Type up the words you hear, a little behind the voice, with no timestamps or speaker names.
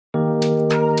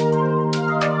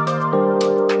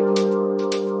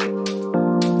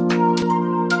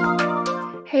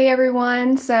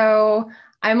everyone. So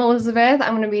I'm Elizabeth.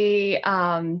 I'm going to be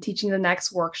teaching the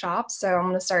next workshop. So I'm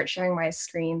going to start sharing my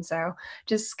screen. So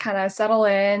just kind of settle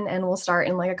in and we'll start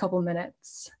in like a couple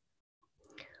minutes.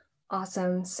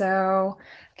 Awesome. So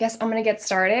I guess I'm going to get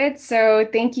started. So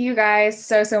thank you guys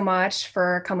so much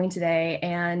for coming today.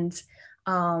 And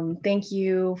thank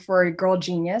you for Girl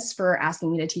Genius for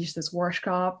asking me to teach this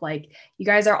workshop. Like, you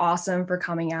guys are awesome for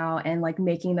coming out and like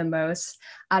making the most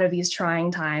out of these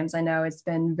trying times. I know it's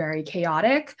been very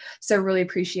chaotic, so really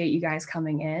appreciate you guys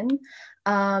coming in.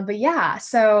 But yeah,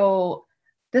 so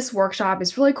this workshop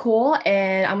is really cool,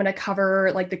 and I'm going to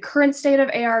cover like the current state of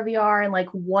AR VR and like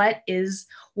what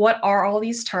are all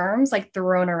these terms like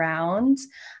thrown around.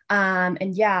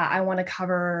 And yeah, I want to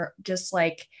cover just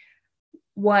like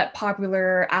what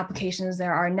popular applications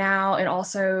there are now. And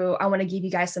also I want to give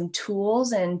you guys some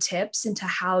tools and tips into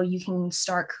how you can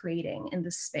start creating in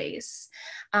this space.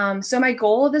 So my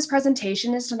goal of this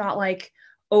presentation is to not like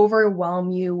overwhelm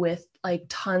you with like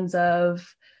tons of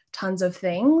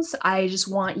things. I just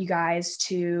want you guys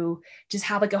to just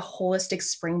have like a holistic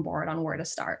springboard on where to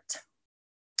start.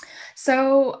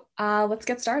 So let's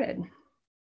get started.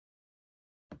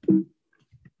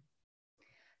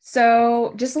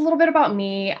 So just a little bit about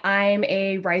me. I'm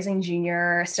a rising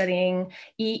junior studying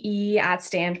EE at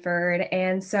Stanford.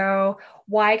 And so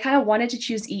why I kind of wanted to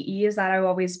choose EE is that I've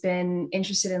always been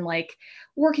interested in like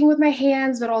working with my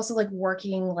hands, but also like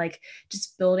working, like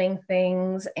just building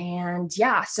things. And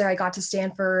yeah, so I got to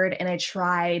Stanford and I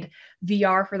tried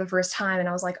VR for the first time. And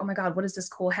I was like, oh my God, what is this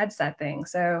cool headset thing?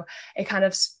 So it kind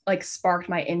of like sparked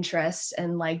my interest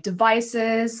in like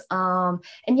devices. And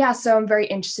yeah, so I'm very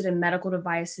interested in medical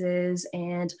devices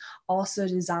and also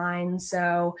design.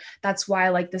 So that's why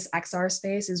like this XR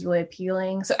space is really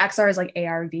appealing. So XR is like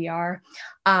AR, VR.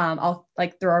 I'll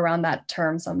like throw around that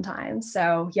term sometimes.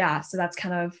 So yeah, so that's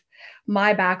kind of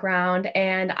my background.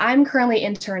 And I'm currently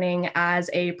interning as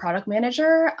a product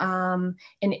manager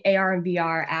in AR and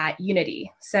VR at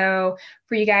Unity. So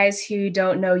for you guys who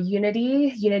don't know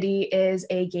Unity, Unity is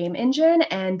a game engine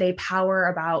and they power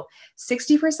about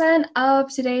 60%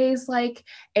 of today's like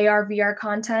AR, VR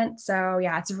content. So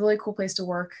yeah, it's a really cool place to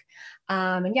work.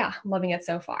 And yeah, loving it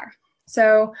so far.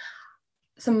 So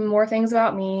some more things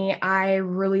about me. I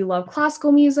really love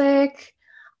classical music.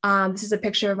 This is a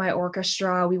picture of my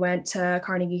orchestra. We went to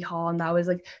Carnegie Hall and that was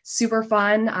like super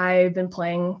fun. I've been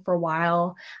playing for a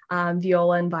while,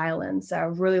 viola and violin. So I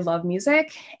really love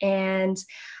music. And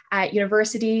at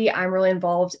university, I'm really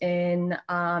involved in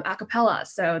a cappella.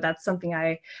 So that's something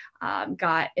I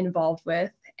got involved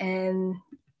with. And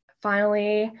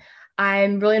finally,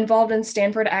 I'm really involved in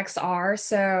Stanford XR,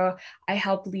 so I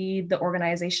help lead the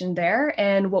organization there.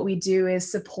 And what we do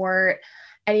is support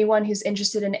anyone who's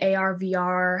interested in AR,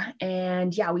 VR.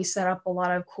 And yeah, we set up a lot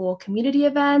of cool community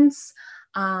events.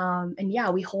 And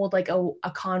yeah, we hold like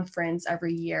a conference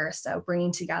every year. So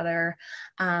bringing together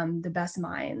the best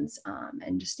minds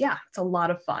and just, yeah, it's a lot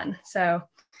of fun. So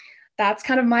that's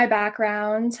kind of my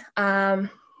background.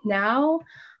 Now,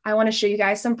 I want to show you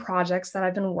guys some projects that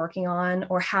I've been working on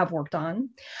or have worked on.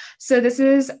 So this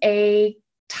is a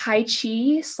Tai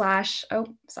Chi slash,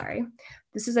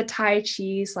 this is a Tai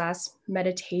Chi slash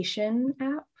meditation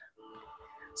app.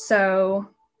 So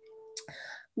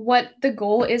what the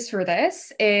goal is for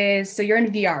this is, so you're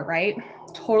in VR, right?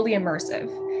 Totally immersive.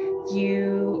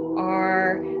 You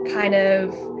are kind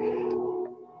of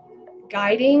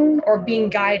guiding or being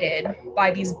guided by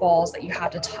these balls that you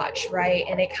have to touch, right?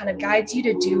 And it kind of guides you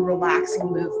to do relaxing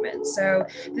movements. So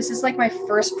this is like my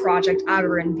first project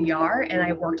ever in VR, and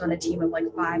I worked on a team of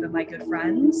like 5 of my good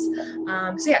friends.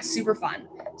 So yeah, super fun.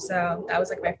 So that was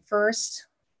like my first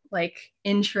like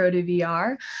intro to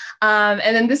VR. And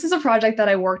then this is a project that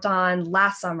I worked on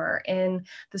last summer in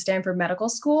the Stanford Medical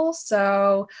School.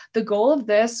 So the goal of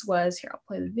this was, here, I'll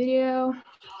play the video.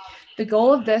 The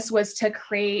goal of this was to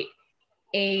create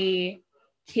a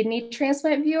kidney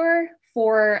transplant viewer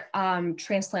for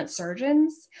transplant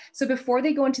surgeons. So before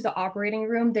they go into the operating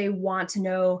room, they want to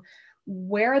know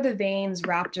where are the veins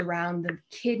wrapped around the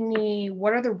kidney,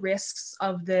 what are the risks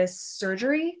of this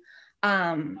surgery.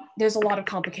 There's a lot of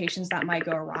complications that might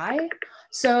go awry.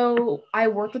 So I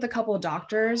worked with a couple of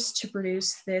doctors to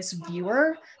produce this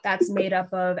viewer that's made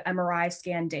up of MRI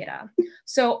scan data.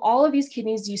 So all of these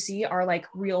kidneys you see are like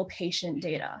real patient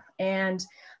data. And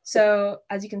so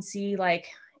as you can see, like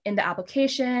in the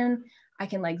application, I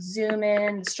can like zoom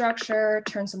in the structure,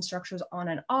 turn some structures on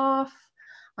and off.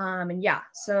 And yeah,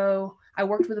 so I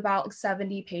worked with about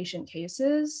 70 patient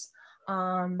cases.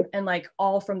 and like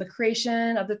all from the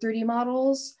creation of the 3D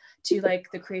models to like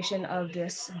the creation of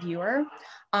this viewer.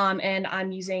 And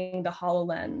I'm using the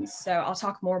HoloLens. So I'll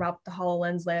talk more about the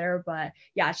HoloLens later, but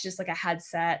yeah, it's just like a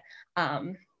headset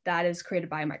that is created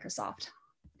by Microsoft.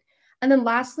 And then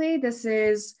lastly, this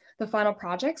is the final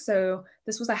project. So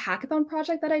this was a hackathon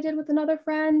project that I did with another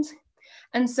friend.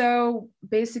 And so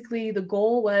basically the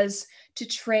goal was to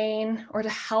train or to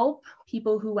help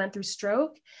people who went through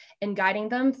stroke and guiding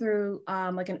them through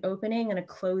like an opening and a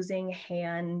closing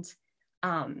hand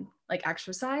like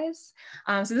exercise.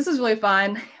 So this is really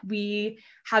fun. We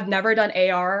have never done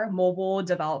AR mobile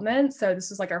development. So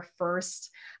this was like our first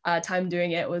time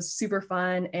doing it. It was super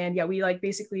fun. And yeah, we like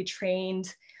basically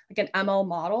trained like an ML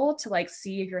model to like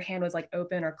see if your hand was like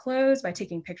open or closed by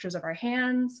taking pictures of our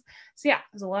hands. So yeah,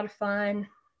 it was a lot of fun.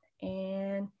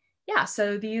 And yeah,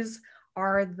 so these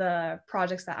are the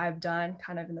projects that I've done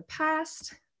kind of in the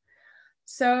past.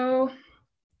 So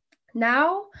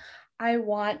now I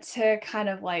want to kind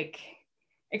of like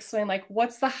explain like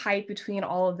what's the hype between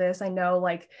all of this. I know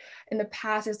like in the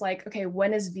past it's like, okay,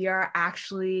 when is VR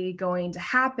actually going to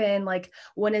happen? Like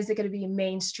when is it going to be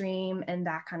mainstream and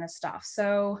that kind of stuff.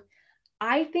 So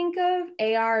I think of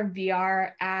AR and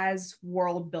VR as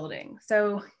world building.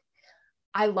 So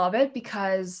I love it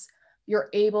because you're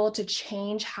able to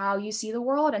change how you see the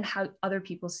world and how other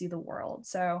people see the world.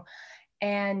 So,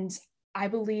 and I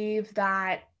believe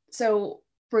that, so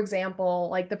for example,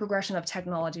 like the progression of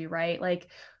technology, right? Like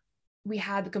we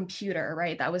had the computer,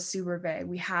 right? That was super big.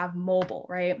 We have mobile,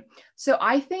 right? So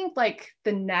I think like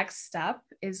the next step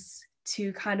is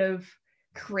to kind of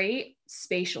create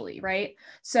spatially, right?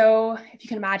 So if you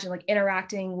can imagine like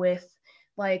interacting with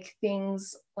like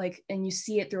things like, and you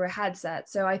see it through a headset.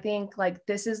 So I think like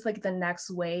this is like the next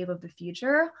wave of the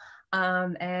future.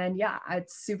 And yeah,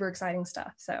 it's super exciting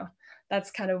stuff. So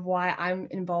that's kind of why I'm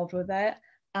involved with it.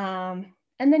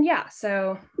 And then, yeah,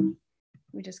 so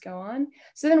we just go on.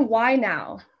 So then why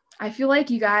now? I feel like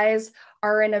you guys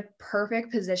are in a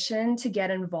perfect position to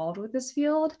get involved with this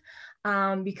field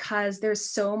because there's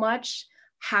so much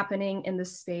happening in the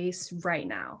space right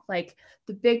now. Like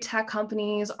the big tech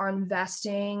companies are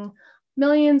investing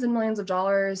millions and millions of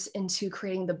dollars into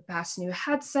creating the best new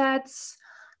headsets.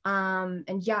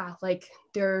 And yeah, like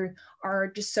there are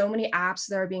just so many apps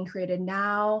that are being created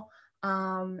now.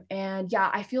 And yeah,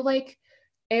 I feel like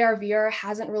AR VR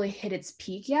hasn't really hit its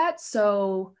peak yet.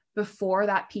 So before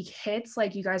that peak hits,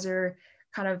 like you guys are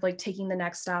kind of like taking the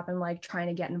next step and like trying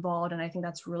to get involved. And I think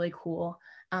that's really cool.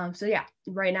 So yeah,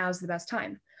 right now is the best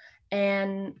time.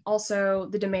 And also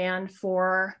the demand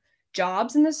for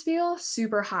jobs in this field,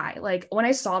 super high. Like when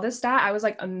I saw this stat, I was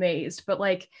like amazed, but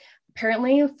like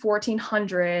apparently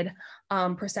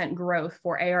 1400% growth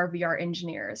for AR VR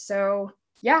engineers. So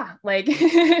yeah, like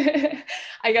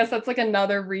I guess that's like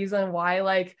another reason why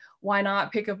like why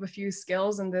not pick up a few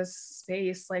skills in this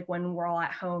space like when we're all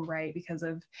at home, right? Because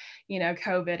of, you know,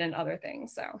 COVID and other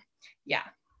things. So yeah.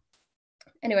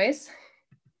 Anyways,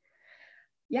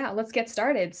 yeah, let's get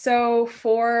started. So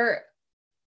for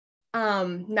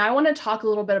now I want to talk a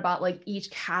little bit about like each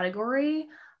category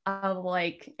of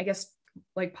like, I guess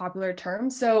like popular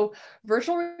terms. So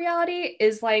virtual reality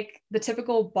is like the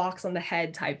typical box on the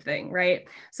head type thing, right?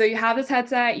 So you have this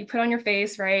headset, you put on your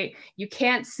face, right? You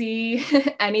can't see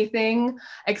anything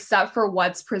except for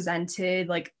what's presented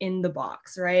like in the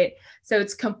box, right? So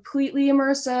it's completely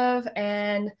immersive.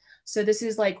 And so this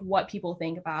is like what people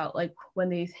think about like when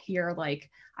they hear like,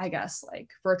 I guess like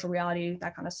virtual reality,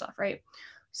 that kind of stuff, right?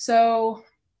 So,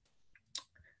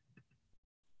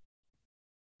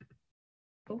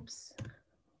 oops.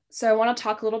 So I want to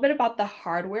talk a little bit about the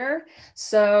hardware.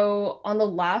 So on the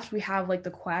left, we have like the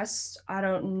Quest. I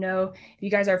don't know if you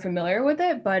guys are familiar with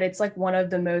it, but it's like one of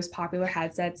the most popular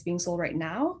headsets being sold right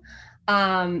now.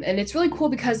 And it's really cool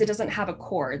because it doesn't have a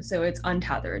cord, so it's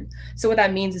untethered. So what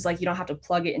that means is like you don't have to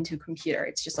plug it into a computer.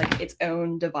 It's just like its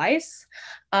own device.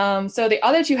 So the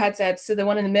other two headsets, so the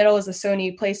one in the middle is the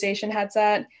Sony PlayStation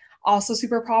headset, also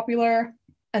super popular.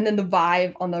 And then the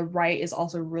Vive on the right is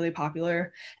also really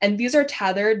popular. And these are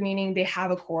tethered, meaning they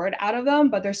have a cord out of them,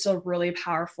 but they're still really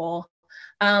powerful.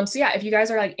 So yeah, if you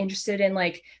guys are like interested in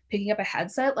like picking up a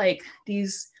headset, like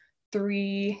these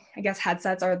three, I guess,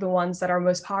 headsets are the ones that are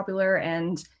most popular.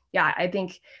 And yeah, I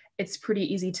think it's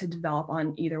pretty easy to develop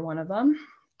on either one of them.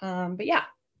 But yeah,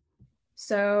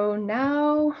 so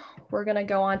now we're gonna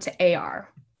go on to AR.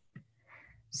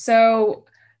 So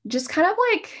just kind of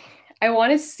like, I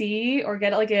want to see or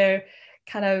get like a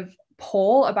kind of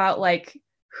poll about like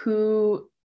who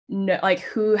like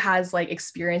who has like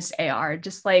experienced AR.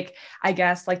 Just like I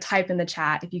guess like type in the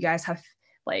chat if you guys have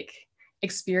like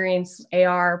experience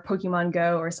AR, Pokemon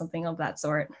Go, or something of that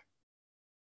sort.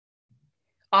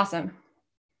 Awesome.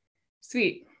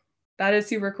 Sweet. That is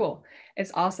super cool.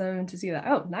 It's awesome to see that.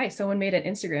 Oh, nice. Someone made an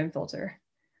Instagram filter.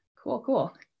 Cool,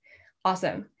 cool.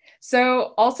 Awesome.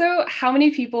 So also, how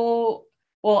many people,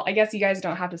 well, I guess you guys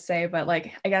don't have to say, but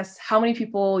like, I guess how many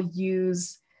people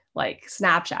use like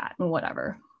Snapchat and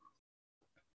whatever?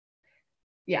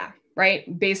 Yeah,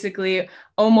 right? Basically,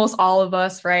 almost all of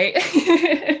us, right?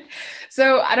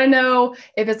 So I don't know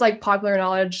if it's like popular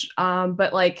knowledge,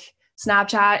 but like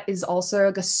Snapchat is also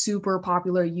like a super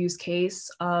popular use case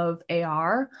of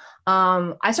AR.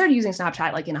 I started using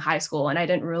Snapchat like in high school, and I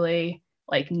didn't really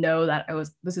like know that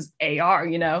this is AR,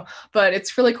 but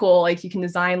it's really cool. Like you can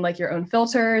design like your own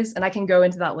filters, and I can go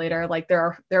into that later. Like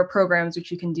there are programs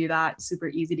which you can do that. It's super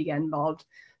easy to get involved.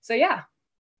 So yeah,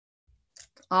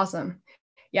 awesome.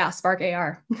 Yeah, Spark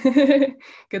AR.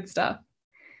 Good stuff.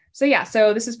 So yeah,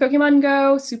 so this is Pokemon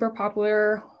Go, super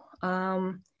popular.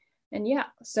 And yeah,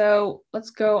 so let's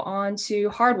go on to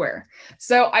hardware.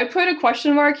 So I put a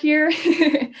question mark here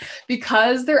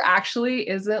because there actually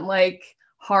isn't like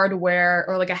hardware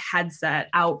or like a headset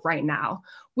out right now,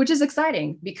 which is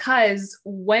exciting because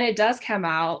when it does come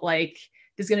out, like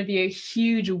there's going to be a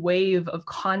huge wave of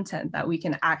content that we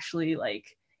can actually like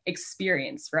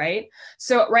experience, right?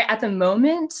 So right at the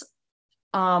moment,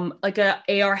 like a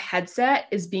AR headset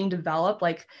is being developed.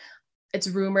 Like it's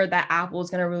rumored that Apple is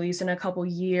going to release in a couple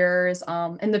years.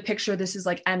 In the picture, this is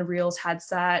like Nreal's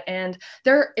headset, and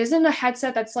there isn't a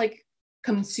headset that's like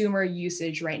consumer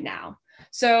usage right now.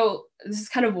 So this is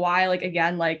kind of why, like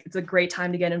again, like it's a great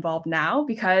time to get involved now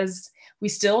because we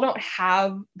still don't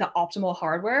have the optimal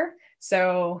hardware.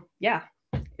 So yeah,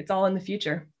 it's all in the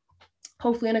future,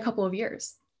 hopefully in a couple of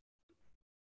years.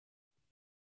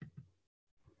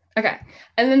 Okay.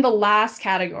 And then the last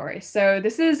category. So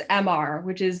this is MR,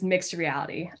 which is mixed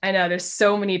reality. I know there's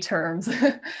so many terms.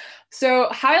 So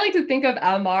how I like to think of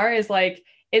MR is like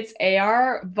it's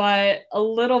AR, but a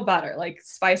little better, like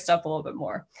spiced up a little bit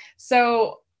more.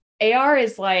 So AR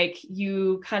is like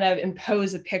you kind of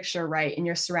impose a picture, right, in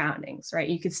your surroundings, right?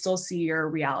 You could still see your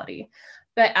reality.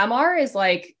 But MR is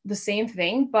like the same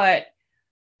thing, but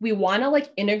we want to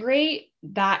like integrate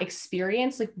that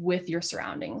experience like with your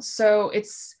surroundings. So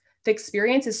the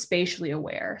experience is spatially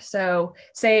aware. So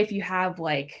say if you have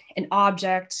like an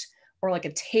object or like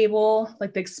a table,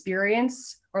 like the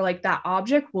experience or like that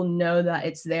object will know that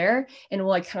it's there and will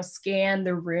like kind of scan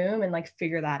the room and like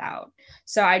figure that out.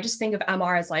 So I just think of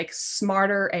MR as like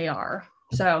smarter AR.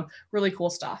 So really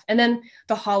cool stuff. And then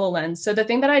the HoloLens. So the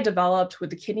thing that I developed with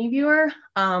the kidney viewer,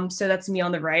 so that's me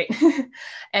on the right.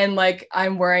 And like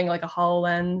I'm wearing like a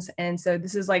HoloLens. And so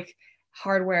this is like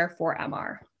hardware for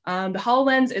MR. The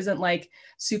HoloLens isn't like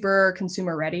super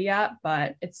consumer ready yet,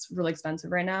 but it's really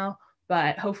expensive right now.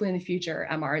 But hopefully in the future,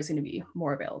 MR is going to be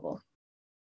more available.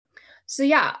 So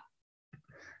yeah,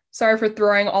 sorry for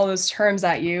throwing all those terms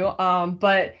at you.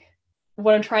 But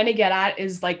what I'm trying to get at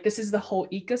is like, this is the whole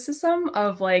ecosystem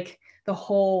of like the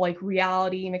whole like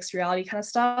reality, mixed reality kind of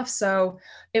stuff. So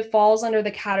it falls under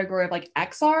the category of like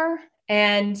XR,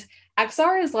 and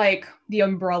XR is like the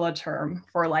umbrella term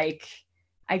for like,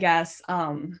 I guess,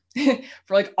 for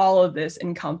like all of this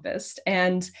encompassed.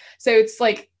 And so it's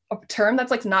like a term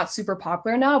that's like not super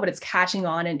popular now, but it's catching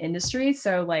on in industry.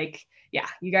 So like, yeah,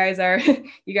 you guys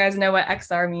know what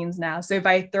XR means now. So if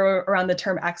I throw around the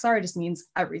term XR, it just means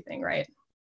everything, right?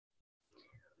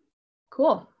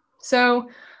 Cool. So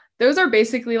those are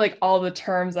basically like all the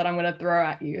terms that I'm going to throw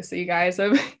at you. So you guys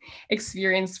have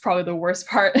experienced probably the worst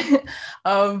part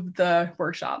of the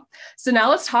workshop. So now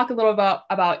let's talk a little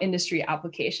about industry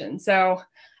application. So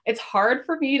it's hard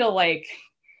for me to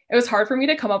it was hard for me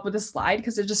to come up with a slide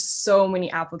because there's just so many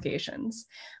applications.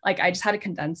 Like I just had to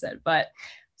condense it, but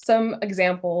some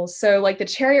examples. So like the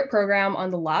Chariot program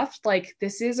on the left, like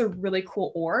this is a really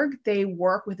cool org. They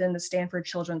work within the Stanford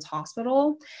Children's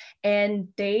Hospital, and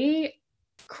they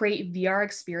create VR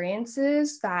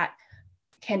experiences that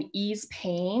can ease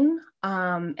pain,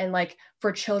 and like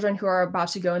for children who are about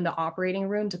to go in the operating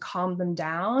room to calm them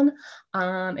down.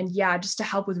 And yeah, just to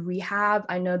help with rehab.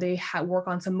 I know they work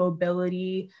on some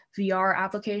mobility VR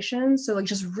applications. So like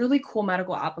just really cool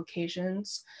medical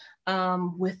applications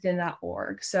within that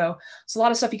org. So it's a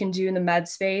lot of stuff you can do in the med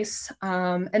space.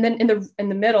 And then in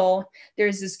the middle,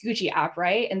 there's this Gucci app,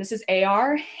 right? And this is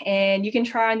AR, and you can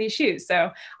try on these shoes.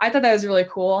 So I thought that was really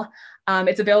cool.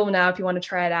 It's available now if you want to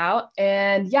try it out.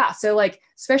 And yeah, so like,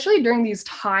 especially during these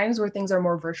times where things are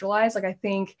more virtualized, like I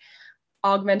think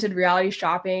augmented reality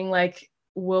shopping, like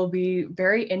will be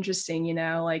very interesting,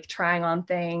 like trying on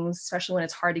things, especially when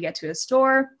it's hard to get to a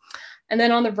store. And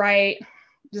then on the right,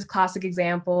 just classic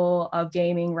example of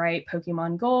gaming, right?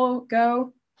 Pokemon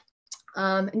Go.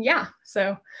 And yeah,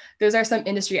 so those are some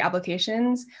industry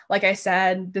applications. Like I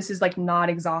said, this is like not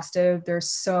exhaustive. There's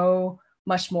so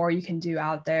much more you can do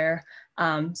out there.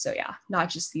 So yeah, not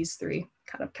just these three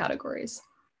kind of categories.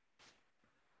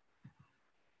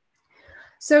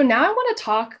 So now I want to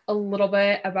talk a little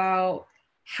bit about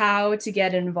how to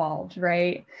get involved,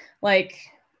 right? Like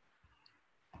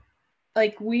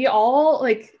we all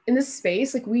like in this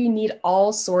space, like we need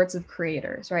all sorts of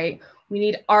creators, right? We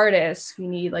need artists, we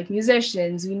need like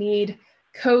musicians, we need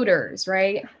coders,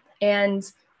 right? And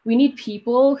we need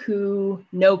people who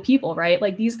know people, right?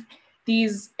 Like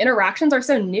these interactions are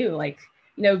so new, like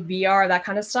VR, that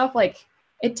kind of stuff. Like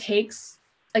it takes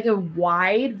like a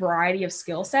wide variety of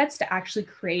skill sets to actually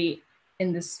create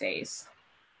in this space.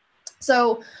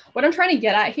 So what I'm trying to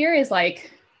get at here is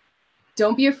like,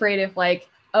 don't be afraid if like,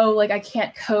 oh, like I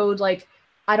can't code, like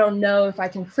I don't know if I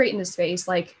can create in this space.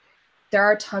 Like there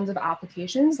are tons of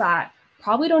applications that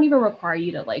probably don't even require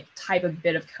you to like type a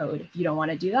bit of code if you don't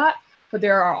want to do that. But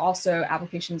there are also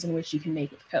applications in which you can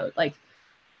make with code. Like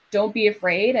don't be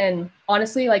afraid. And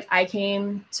honestly, like I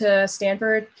came to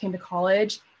Stanford, came to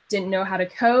college, didn't know how to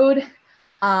code,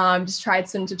 just tried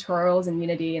some tutorials in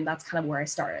Unity, and that's kind of where I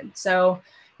started. So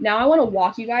now I want to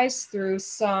walk you guys through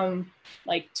some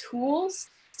like tools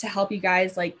to help you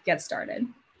guys like get started.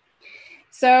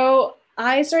 So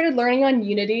I started learning on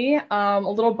Unity, a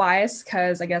little biased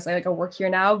because I guess I work here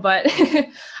now, but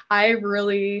I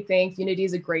really think Unity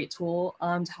is a great tool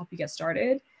to help you get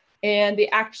started. And they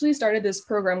actually started this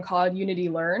program called Unity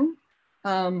Learn.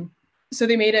 So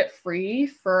they made it free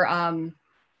for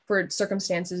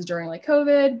circumstances during like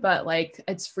COVID, but like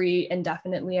it's free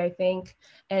indefinitely, I think.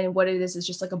 And what it is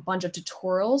just like a bunch of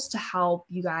tutorials to help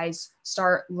you guys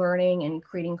start learning and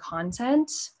creating content.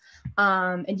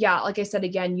 And yeah, like I said,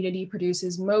 again, Unity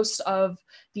produces most of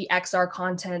the XR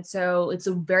content. So it's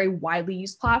a very widely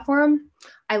used platform.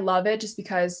 I love it just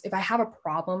because if I have a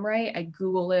problem, right, I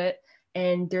Google it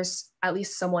and there's at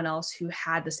least someone else who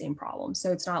had the same problem.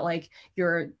 So it's not like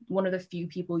you're one of the few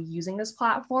people using this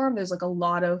platform. There's like a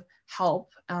lot of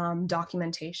help,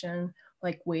 documentation,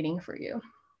 like waiting for you.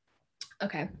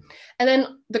 Okay. And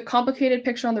then the complicated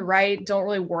picture on the right, don't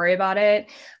really worry about it.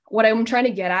 What I'm trying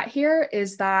to get at here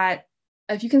is that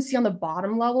if you can see on the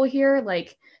bottom level here,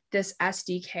 like this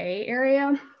SDK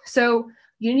area. So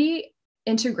Unity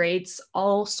integrates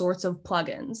all sorts of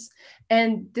plugins.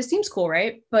 And this seems cool,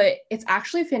 right? But it's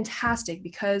actually fantastic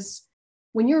because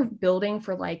when you're building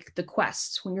for like the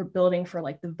Quest, when you're building for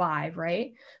like the Vive,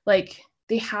 right? Like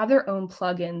they have their own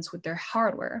plugins with their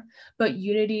hardware, but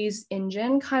Unity's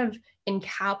engine kind of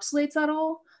encapsulates that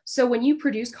all. So when you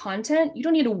produce content, you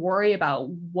don't need to worry about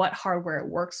what hardware it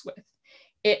works with.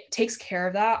 It takes care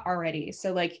of that already.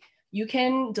 So like you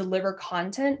can deliver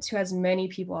content to as many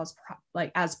people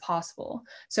as possible.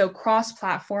 So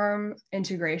cross-platform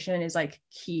integration is like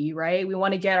key, right? We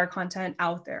want to get our content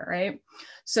out there, right?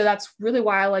 So that's really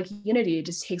why I like Unity. It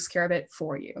just takes care of it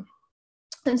for you.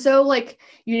 And so like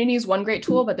Unity is one great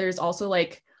tool, but there's also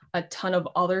like a ton of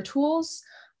other tools.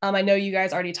 I know you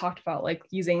guys already talked about like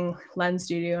using Lens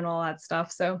Studio and all that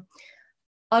stuff. So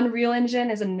Unreal Engine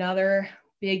is another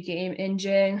big game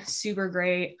engine, super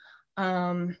great.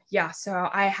 Yeah, so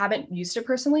I haven't used it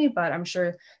personally, but I'm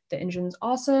sure the engine's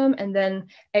awesome. And then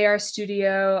AR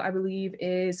Studio, I believe,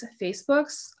 is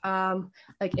Facebook's,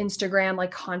 like Instagram,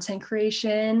 like content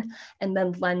creation. And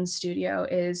then Lens Studio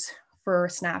is for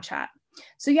Snapchat.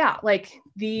 So yeah, like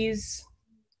these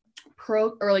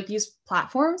these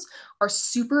platforms are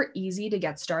super easy to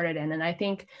get started in. And I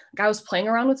think like I was playing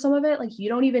around with some of it, like you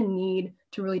don't even need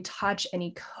to really touch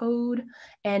any code,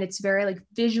 and it's very like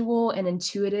visual and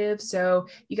intuitive. So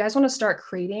you guys want to start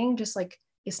creating just like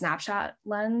a Snapchat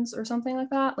lens or something like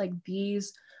that, like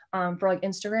these for like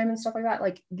Instagram and stuff like that,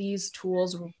 like these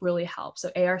tools will really help.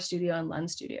 So AR Studio and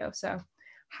Lens Studio. So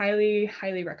highly,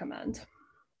 highly recommend.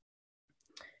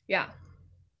 Yeah.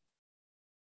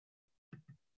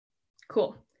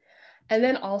 Cool. And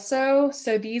then also,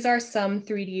 so these are some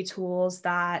 3D tools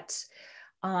that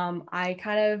I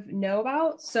kind of know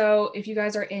about. So if you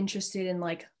guys are interested in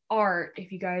like art,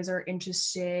 if you guys are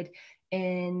interested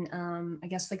in, I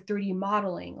guess like 3D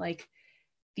modeling, like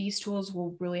these tools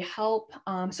will really help.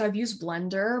 So I've used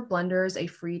Blender. Blender is a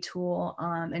free tool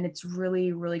and it's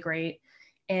really, really great.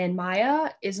 And Maya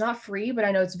is not free, but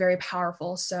I know it's very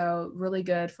powerful. So really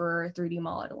good for 3D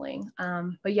modeling.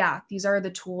 But yeah, these are the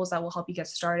tools that will help you get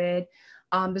started.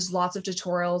 There's lots of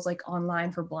tutorials like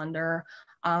online for Blender.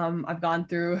 I've gone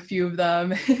through a few of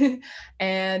them.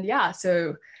 And yeah,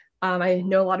 so I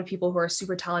know a lot of people who are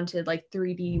super talented, like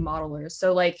 3D modelers.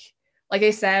 So like like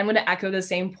I said, I'm going to echo the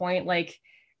same point. Like,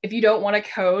 if you don't want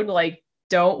to code, like,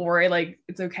 don't worry, like,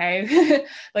 it's okay.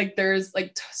 Like, there's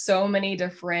like so many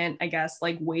different, I guess,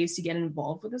 like ways to get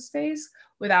involved with the space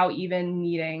without even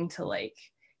needing to like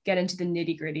get into the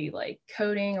nitty gritty, like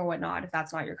coding or whatnot, if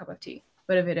that's not your cup of tea.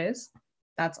 But if it is,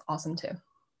 that's awesome too.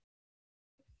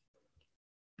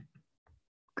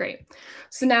 Great.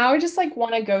 So now I just like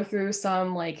want to go through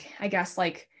some like, I guess,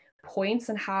 like points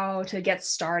on how to get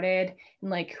started in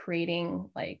like creating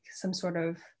like some sort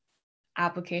of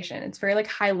application. It's very like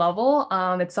high level.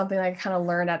 It's something I kind of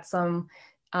learned at some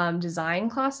design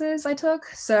classes I took.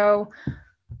 So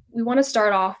we want to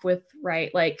start off with,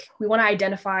 right, like we want to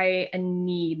identify a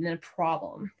need and a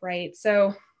problem, right?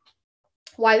 So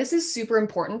why this is super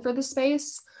important for the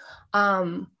space.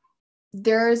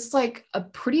 There's like a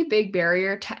pretty big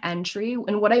barrier to entry.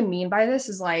 And what I mean by this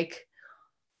is like,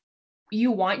 you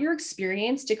want your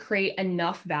experience to create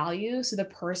enough value so the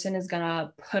person is going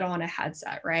to put on a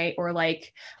headset, right? Or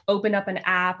like open up an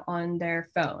app on their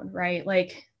phone, right?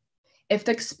 Like if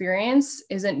the experience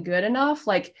isn't good enough,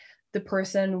 like the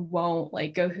person won't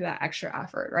like go through that extra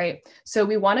effort, right? So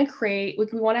we want to create,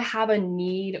 like we want to have a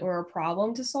need or a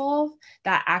problem to solve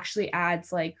that actually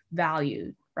adds like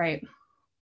value, right?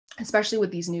 Especially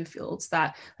with these new fields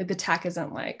that like the tech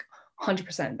isn't like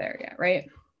 100% there yet, right?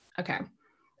 Okay.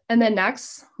 And then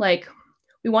next, like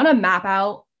we want to map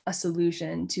out a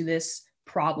solution to this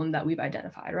problem that we've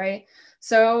identified, right?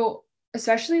 So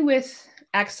especially with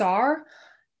XR,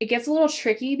 it gets a little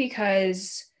tricky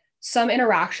because some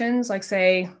interactions, like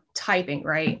say typing,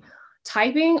 right?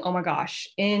 Typing, oh my gosh,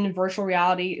 in virtual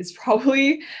reality is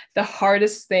probably the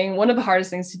hardest thing, one of the hardest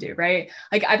things to do, right?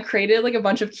 Like I've created like a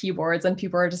bunch of keyboards and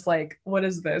people are just like, what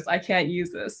is this? I can't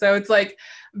use this. So it's like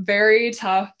very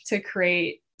tough to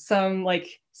create some like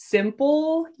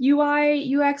simple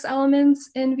UI, UX elements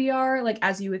in VR, like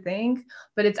as you would think,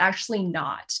 but it's actually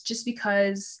not, just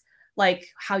because like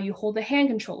how you hold the hand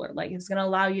controller, like it's going to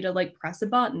allow you to like press a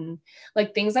button,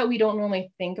 like things that we don't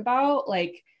normally think about,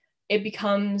 like it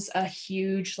becomes a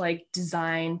huge like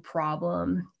design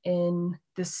problem in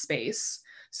this space.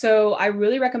 So I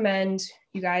really recommend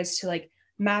you guys to like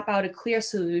map out a clear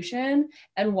solution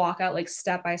and walk out like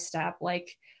step by step,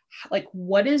 like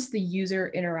what is the user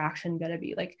interaction going to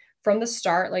be like from the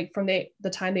start, like from the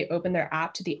time they open their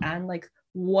app to the end, like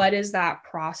what is that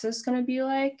process going to be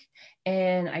like?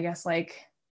 And I guess like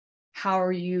how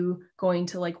are you going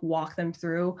to like walk them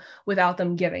through without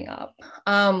them giving up?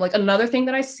 Like another thing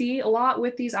that I see a lot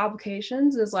with these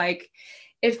applications is like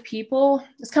if people,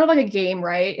 it's kind of like a game,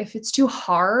 right? If it's too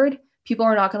hard, people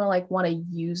are not going to like want to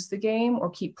use the game or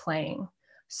keep playing.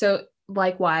 So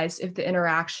likewise, if the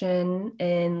interaction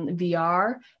in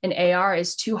VR and AR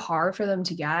is too hard for them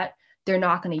to get, they're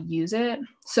not going to use it.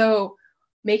 So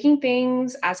making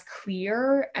things as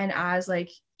clear and as like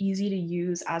easy to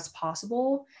use as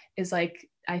possible is like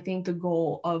I think the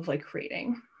goal of like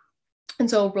creating. And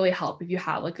so it'll really help if you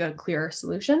have like a clear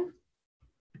solution.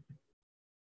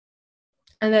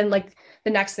 And then like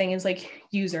the next thing is like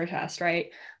user test, right?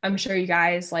 I'm sure you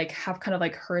guys like have kind of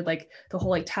like heard like the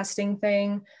whole like testing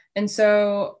thing. And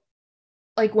so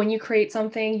like when you create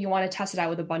something, you want to test it out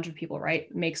with a bunch of people, right?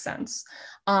 It makes sense.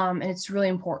 And it's really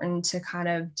important to kind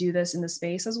of do this in the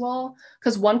space as well,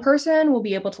 because one person will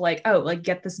be able to like, oh, like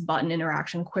get this button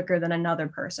interaction quicker than another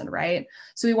person, right?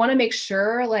 So we want to make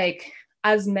sure like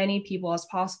as many people as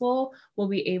possible will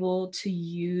be able to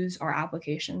use our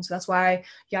application. So that's why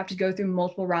you have to go through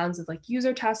multiple rounds of like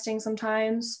user testing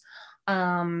sometimes.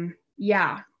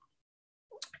 Yeah.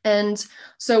 And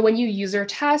so when you user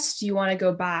test, you want to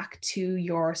go back to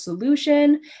your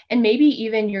solution and maybe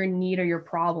even your need or your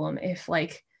problem if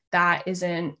like that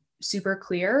isn't super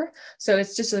clear. So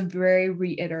it's just a very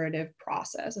reiterative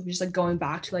process of just like going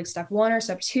back to like step one or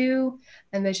step two,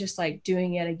 and then just like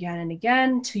doing it again and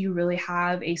again till you really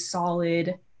have a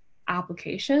solid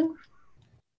application.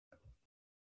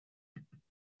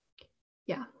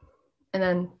 Yeah. And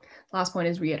then last point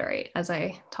is reiterate, as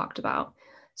I talked about.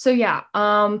 So yeah,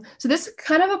 so this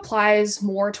kind of applies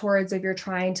more towards if you're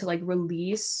trying to like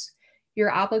release your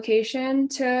application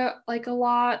to like a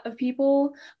lot of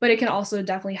people, but it can also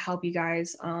definitely help you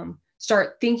guys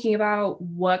start thinking about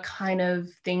what kind of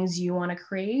things you want to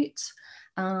create.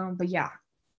 But yeah,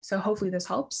 so hopefully this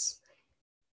helps.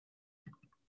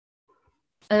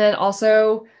 And then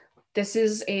also, this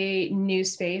is a new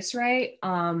space, right?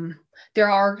 There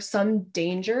are some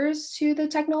dangers to the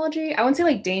technology. I wouldn't say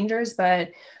like dangers,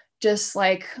 but just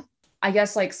like, I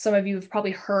guess like some of you have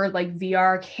probably heard like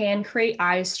VR can create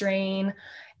eye strain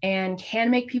and can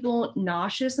make people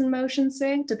nauseous and motion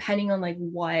sick depending on like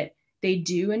what they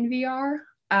do in VR.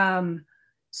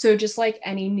 So just like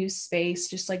any new space,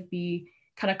 just like be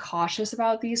kind of cautious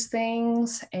about these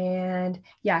things and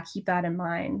yeah, keep that in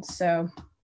mind. So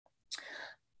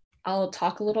I'll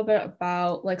talk a little bit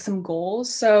about like some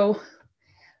goals. So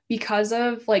because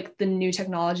of like the new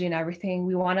technology and everything,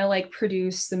 we want to like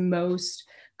produce the most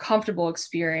comfortable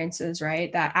experiences,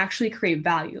 right? That actually create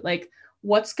value. Like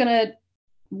what's gonna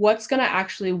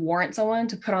actually warrant someone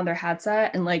to put on their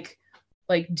headset and like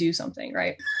do something,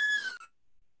 right?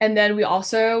 And then we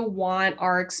also want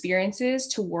our experiences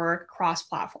to work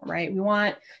cross-platform, right? We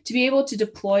want to be able to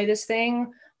deploy this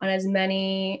thing on as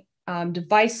many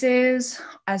devices,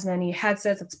 as many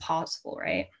headsets as possible,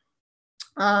 right?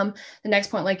 The next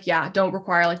point, like, yeah, don't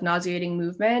require like nauseating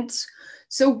movement.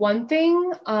 So one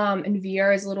thing in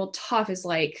VR is a little tough is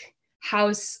like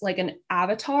how's like an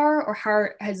avatar or how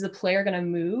is the player gonna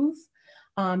move?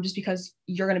 Just because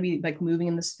you're gonna be like moving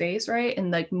in the space, right? And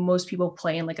like most people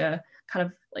play in like a kind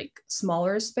of like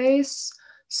smaller space.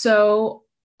 So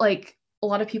like a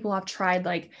lot of people have tried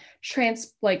like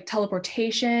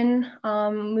teleportation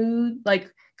mood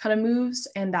like kind of moves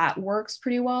and that works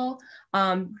pretty well.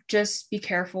 Just be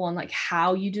careful on like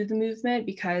how you do the movement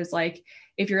because like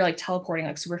if you're like teleporting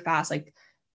like super fast, like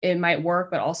it might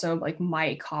work, but also like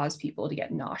might cause people to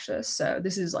get nauseous. So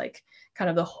this is like kind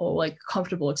of the whole like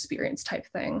comfortable experience type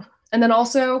thing. And then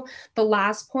also the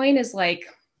last point is like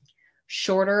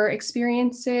shorter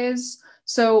experiences.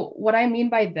 So what I mean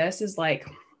by this is like,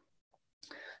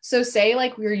 so say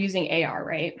like we're using AR,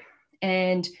 right?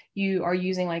 And you are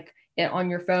using like it on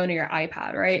your phone or your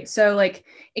iPad, right? So like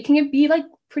it can be like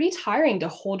pretty tiring to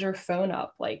hold your phone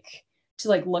up, like to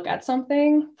like look at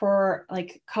something for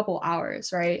like a couple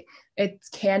hours, right? It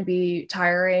can be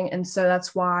tiring. And so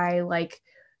that's why like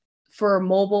for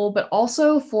mobile, but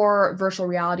also for virtual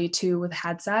reality too with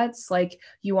headsets, like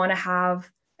you want to have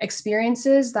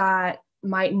experiences that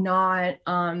might not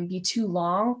be too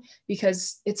long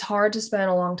because it's hard to spend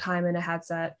a long time in a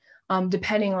headset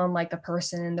depending on like the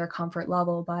person and their comfort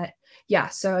level. But yeah,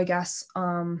 so I guess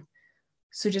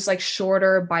so just like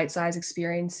shorter bite-sized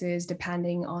experiences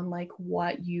depending on like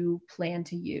what you plan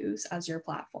to use as your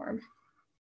platform.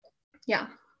 Yeah.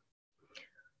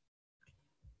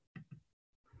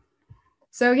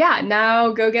 So yeah,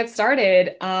 now go get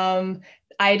started.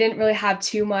 I didn't really have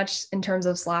too much in terms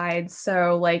of slides,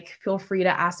 so like feel free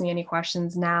to ask me any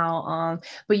questions now.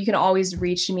 But you can always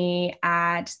reach me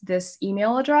at this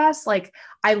email address. Like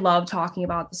I love talking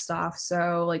about the stuff,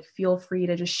 so like feel free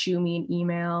to just shoot me an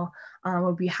email.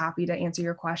 I'll be happy to answer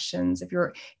your questions if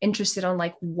you're interested on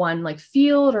like one like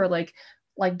field or like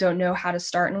don't know how to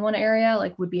start in one area.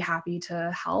 Like would be happy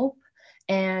to help.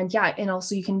 And yeah, and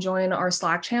also you can join our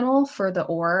Slack channel for the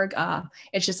org.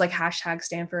 It's just like hashtag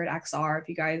 #StanfordXR if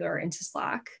you guys are into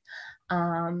Slack.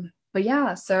 But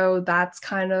yeah, so that's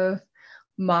kind of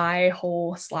my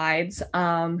whole slides.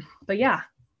 But yeah,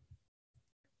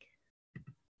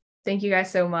 thank you guys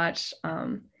so much.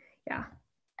 Yeah.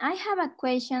 I have a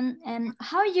question.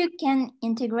 How you can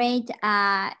integrate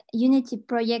a Unity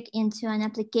project into an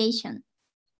application?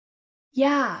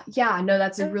 Yeah, no,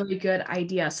 that's a really good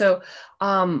idea. So,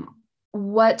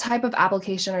 what type of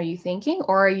application are you thinking,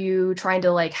 or are you trying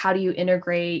to like, how do you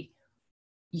integrate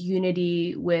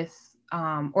Unity with,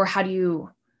 or how do you,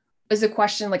 is the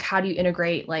question like, how do you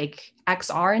integrate like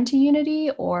XR into Unity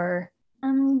or?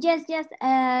 Yes.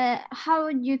 How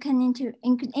you can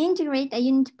integrate a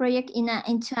Unity project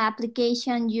into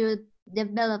application you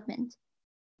development?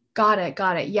 Got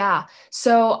it. Yeah.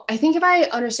 So I think if I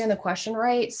understand the question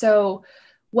right, so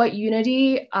what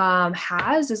Unity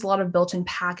has is a lot of built-in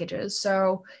packages.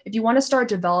 So if you want to start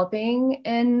developing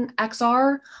in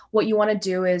XR, what you want to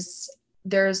do is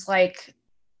there's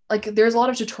there's a lot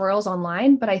of tutorials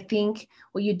online, but I think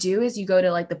what you do is you go to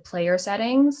like the player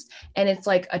settings and it's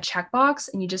like a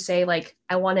checkbox and you just say like,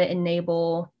 I want to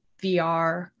enable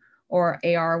VR or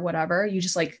AR, whatever. You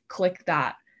just like click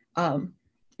that.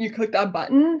 You click that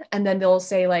button and then they'll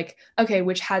say like, okay,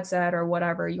 which headset or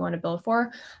whatever you want to build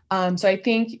for. So I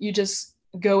think you just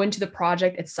go into the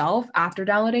project itself after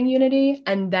downloading Unity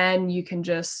and then you can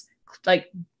just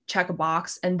like check a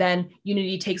box and then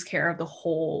Unity takes care of the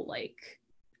whole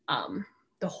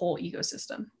the whole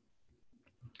ecosystem.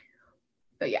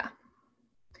 But yeah.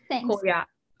 Thanks. Cool. Yeah.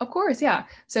 Of course. Yeah.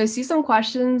 So I see some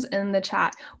questions in the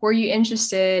chat. Were you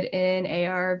interested in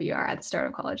AR, VR at the start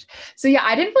of college? So yeah,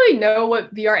 I didn't really know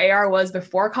what VR, AR was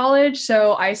before college.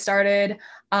 So I started,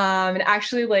 and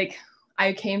actually like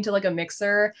I came to like a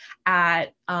mixer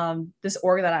at this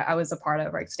org that I was a part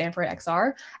of, right? Stanford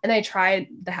XR. And I tried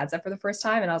the headset for the first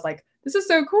time and I was like, this is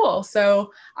so cool.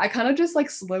 So I kind of just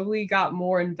like slowly got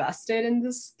more invested in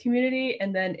this community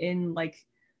and then in like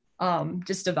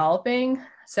just developing.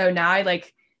 So now I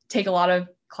like take a lot of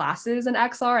classes in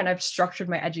XR and I've structured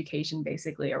my education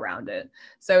basically around it.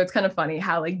 So it's kind of funny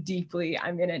how like deeply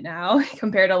I'm in it now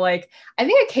compared to like, I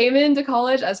think I came into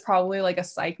college as probably like a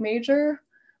psych major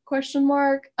question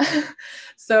mark.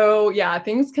 So yeah,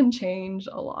 things can change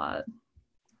a lot.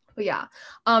 But yeah,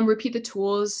 repeat the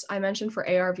tools I mentioned for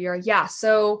AR, VR. Yeah,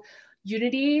 so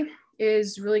Unity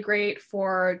is really great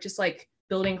for just like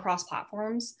building cross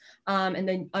platforms. And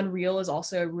then Unreal is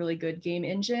also a really good game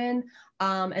engine.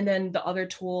 And then the other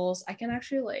tools I can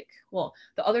actually like, well,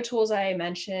 the other tools I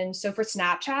mentioned. So for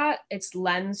Snapchat, it's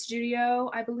Lens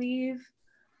Studio, I believe.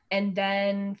 And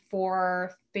then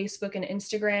for Facebook and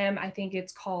Instagram, I think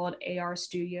it's called AR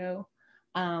Studio.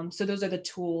 So those are the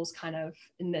tools kind of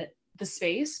in the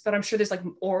space, but I'm sure there's like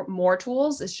more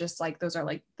tools. It's just like those are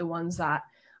like the ones that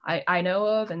I know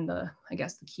of and I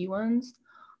guess the key ones.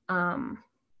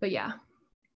 But yeah.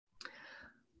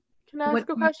 Can I ask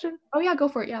a question? Oh yeah, go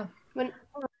for it. Yeah. So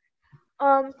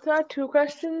I have two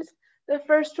questions. The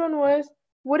first one was,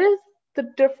 what is the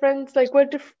difference? Like,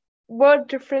 what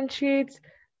differentiates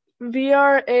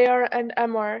VR, AR, and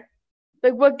MR?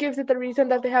 Like, what gives it the reason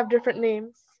that they have different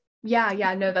names?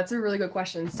 Yeah, no, that's a really good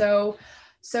question. So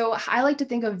I like to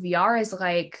think of VR as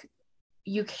like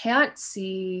you can't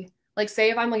see, like say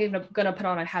if I'm like gonna put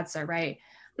on a headset, right?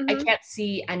 I can't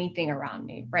see anything around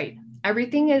me, right?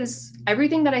 Everything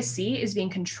that I see is being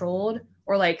controlled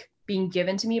or like being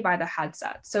given to me by the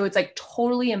headset. So it's like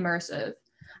totally immersive.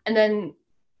 And then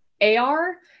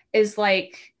AR is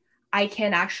like I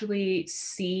can actually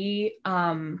see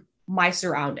my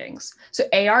surroundings. So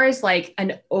AR is like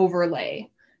an overlay.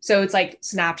 So it's like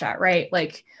Snapchat, right?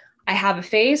 Like I have a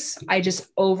face, I just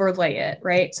overlay it,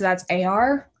 right? So that's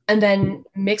AR. And then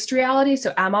mixed reality,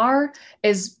 so MR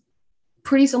is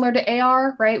pretty similar to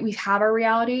AR, right? We have our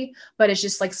reality, but it's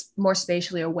just like more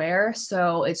spatially aware.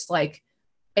 So it's like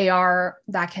AR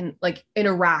that can like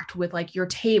interact with like your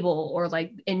table or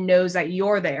like it knows that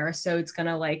you're there. So it's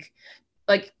gonna like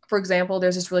for example,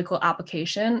 there's this really cool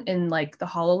application in like the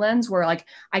HoloLens where like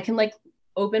I can like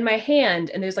open my hand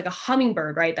and there's like a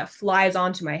hummingbird, right, that flies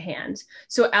onto my hand.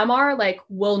 So MR like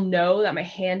will know that my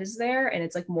hand is there and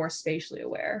it's like more spatially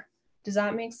aware. Does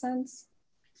that make sense?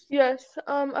 Yes.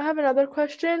 I have another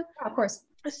question. Yeah, of course.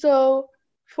 So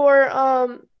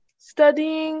for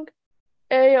studying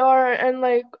AR and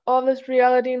like all this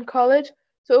reality in college,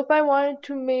 so if I wanted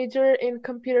to major in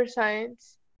computer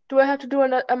science, do I have to do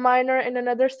a minor in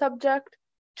another subject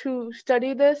to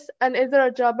study this? And is there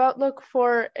a job outlook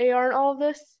for AR and all of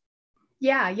this?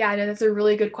 Yeah, no, that's a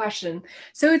really good question.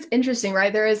 So it's interesting,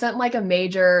 right? There isn't like a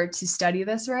major to study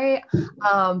this, right?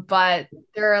 But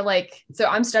there are like, so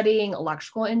I'm studying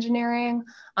electrical engineering,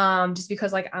 just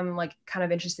because like I'm like kind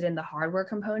of interested in the hardware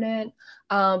component.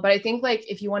 But I think like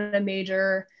if you want to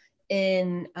major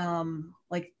in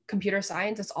like computer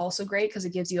science, it's also great because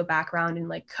it gives you a background in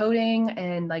like coding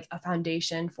and like a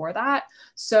foundation for that.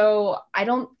 So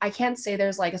I can't say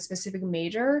there's like a specific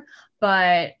major,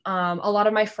 but a lot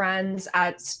of my friends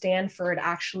at Stanford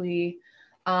actually,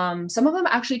 some of them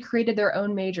actually created their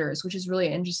own majors, which is really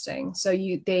interesting. So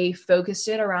they focused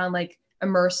it around like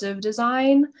immersive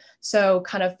design, so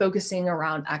kind of focusing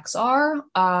around XR.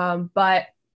 But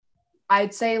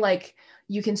I'd say like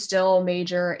you can still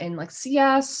major in like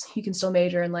CS, you can still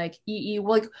major in like EE.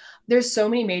 Well, like there's so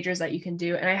many majors that you can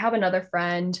do. And I have another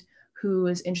friend who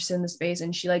is interested in the space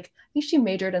and she like, I think she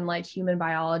majored in like human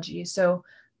biology. So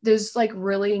there's like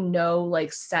really no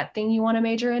like set thing you want to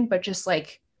major in, but just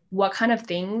like what kind of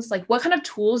things, like what kind of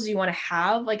tools do you want to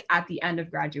have like at the end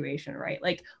of graduation, right?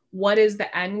 Like what is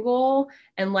the end goal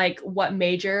and like what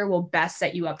major will best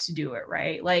set you up to do it,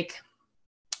 right? Like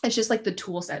it's just like the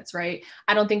tool sets, right?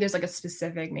 I don't think there's like a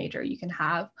specific major you can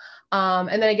have.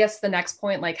 And then I guess the next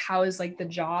point, like how is like the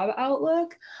job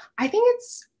outlook? I think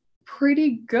it's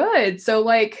pretty good. So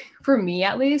like for me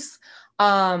at least,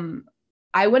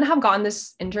 I wouldn't have gotten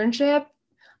this internship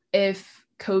if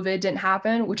COVID didn't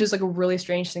happen, which is like a really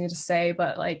strange thing to say,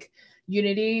 but like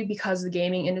Unity, because the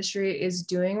gaming industry is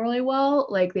doing really well,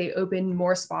 like they open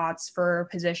more spots for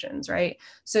positions, right?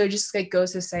 So it just like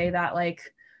goes to say that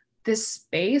like this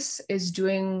space is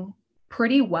doing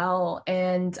pretty well.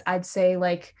 And I'd say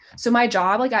like, so my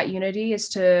job like at Unity is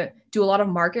to do a lot of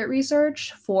market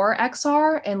research for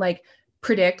XR and like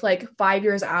predict like 5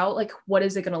 years out, like what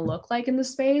is it going to look like in the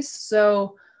space.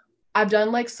 So I've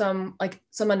done like some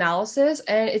analysis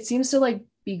and it seems to like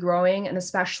be growing, and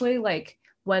especially like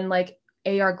when like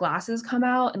AR glasses come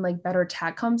out and like better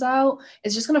tech comes out,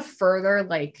 it's just going to further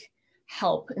like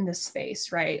help in this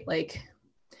space, right? Like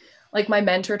like my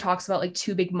mentor talks about like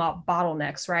two big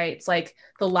bottlenecks, right? It's like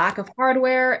the lack of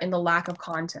hardware and the lack of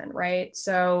content, right?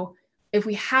 So if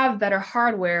we have better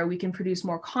hardware, we can produce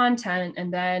more content,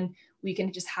 and then we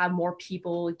can just have more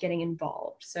people getting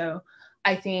involved. So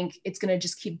I think it's going to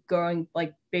just keep going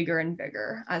like bigger and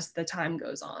bigger as the time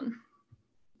goes on.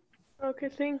 Okay,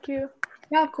 thank you.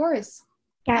 Yeah, of course.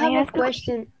 I have a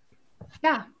question.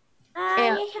 Yeah.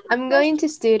 I'm going to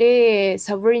study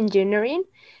software engineering,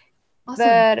 Awesome.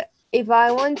 but if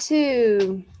I want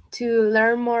to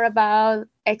learn more about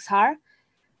XR,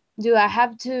 do I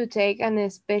have to take an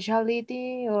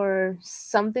specialty or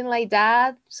something like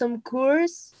that, some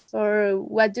course, or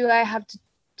what do I have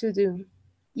to do?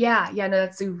 Yeah, no,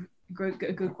 that's a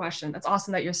good question. That's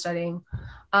awesome that you're studying.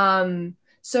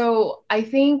 So I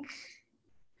think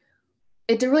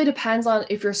it really depends on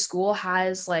if your school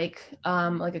has like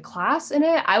a class in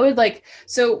it. I would like,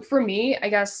 so for me, I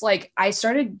guess like I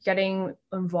started getting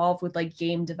involved with like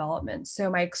game development. So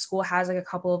my school has like a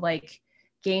couple of like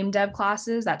game dev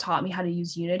classes that taught me how to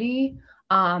use Unity.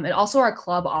 And also our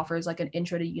club offers like an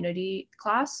intro to Unity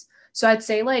class. So I'd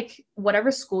say like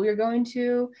whatever school you're going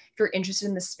to, if you're interested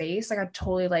in the space, like I'd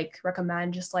totally like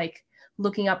recommend just like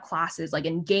looking up classes like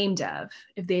in game dev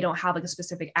if they don't have like a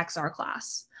specific XR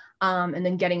class. And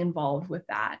then getting involved with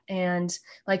that. And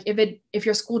like if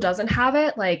your school doesn't have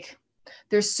it, like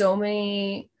there's so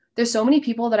many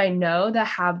people that I know that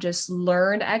have just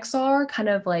learned XR kind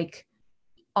of like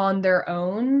on their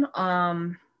own,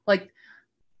 like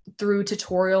through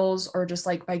tutorials or just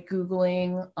like by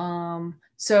Googling.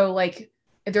 So like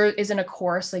if there isn't a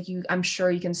course, like I'm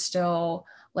sure you can still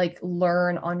like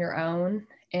learn on your own.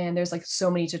 And there's like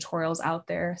so many tutorials out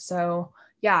there. So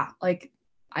yeah, like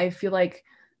I feel like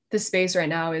the space right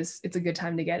now it's a good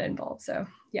time to get involved. So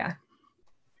yeah.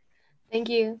 Thank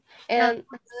you. And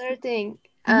another thing,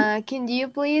 can you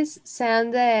please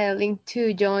send the link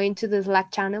to join to the Slack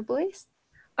channel, please?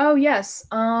 Oh yes.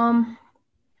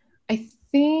 I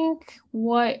think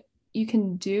what you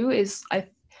can do is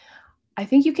I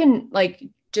think you can like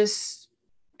just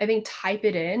I think type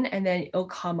it in and then it'll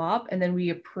come up and then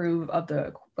we approve of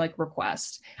the like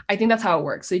request. I think that's how it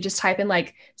works. So you just type in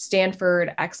like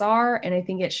Stanford XR and I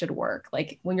think it should work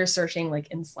like when you're searching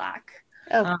like in Slack.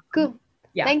 Oh, cool.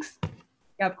 Yeah. Thanks.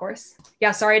 Yeah, of course.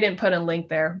 Yeah, sorry I didn't put a link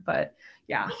there, but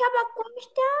yeah. I have a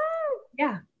question.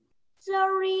 Yeah.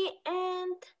 Sorry,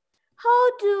 and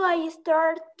how do I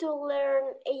start to learn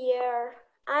AR?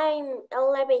 I'm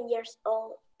 11 years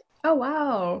old. Oh,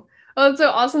 wow. Oh, it's so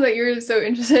awesome that you're so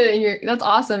interested in that's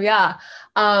awesome. Yeah.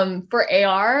 For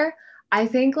AR, I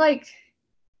think like,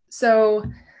 so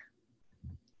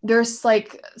there's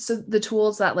like, so the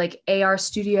tools that like AR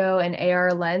Studio and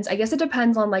AR Lens, I guess it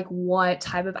depends on like what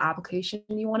type of application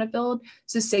you want to build.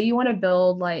 So say you want to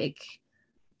build like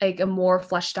a more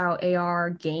fleshed out AR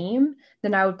game,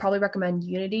 then I would probably recommend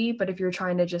Unity. But if you're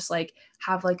trying to just like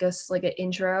have like an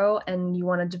intro and you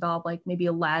want to develop like maybe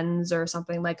a lens or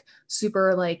something like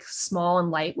super like small and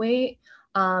lightweight,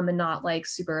 and not like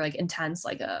super like intense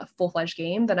like a full-fledged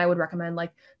game, then I would recommend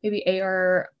like maybe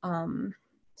AR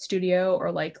Studio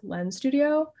or like Lens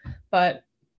Studio. But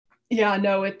yeah,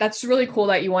 no, that's really cool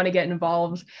that you want to get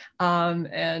involved.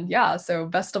 And yeah, so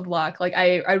best of luck. Like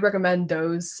I recommend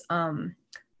those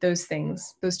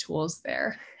things, those tools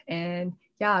there. And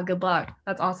yeah, good luck.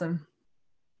 That's awesome.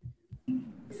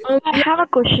 I have a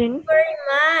question. Very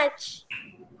much.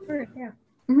 Sure, yeah.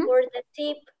 For the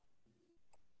tip.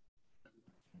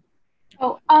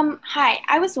 Oh, hi.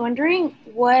 I was wondering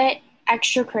what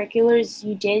extracurriculars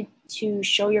you did to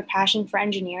show your passion for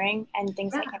engineering and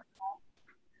things like that.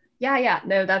 Yeah.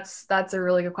 No, that's a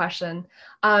really good question.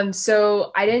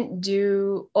 So I didn't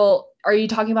do, well, are you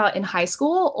talking about in high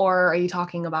school or are you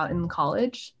talking about in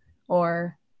college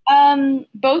or?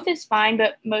 Both is fine,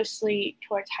 but mostly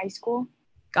towards high school.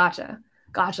 Gotcha.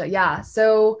 Yeah.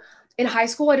 So in high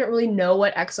school, I didn't really know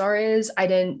what XR is. I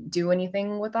didn't do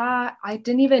anything with that. I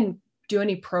didn't even do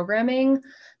any programming.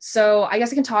 So I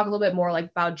guess I can talk a little bit more like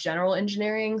about general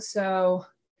engineering. So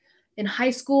in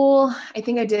high school, I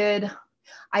think I did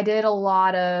a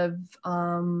lot of,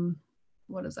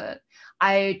 what is it?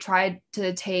 I tried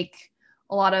to take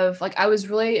a lot of like I was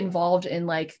really involved in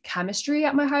like chemistry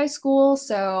at my high school.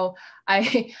 So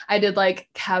I did like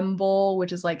Chem Bowl,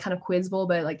 which is like kind of quiz bowl,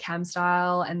 but like chem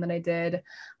style. And then I did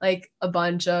like a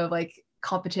bunch of like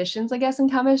competitions, I guess, in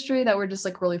chemistry that were just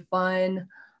like really fun.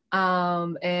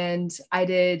 And I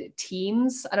did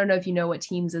teams. I don't know if you know what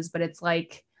teams is, but it's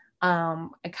like a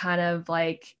kind of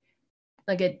like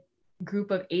a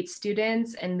group of 8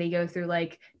 students and they go through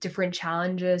like different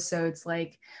challenges. So it's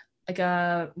like like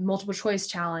a multiple choice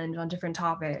challenge on different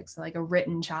topics, like a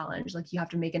written challenge, like you have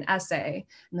to make an essay,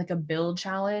 and like a build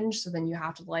challenge. So then you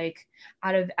have to like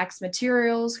out of X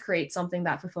materials create something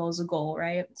that fulfills a goal,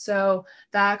 right? So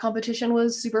that competition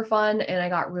was super fun and I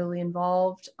got really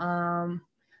involved.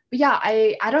 But yeah,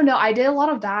 I don't know. I did a lot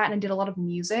of that and I did a lot of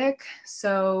music.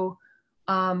 So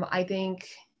I think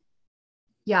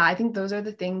I think those are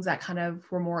the things that kind of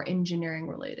were more engineering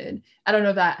related. I don't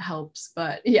know if that helps,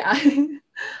 but yeah.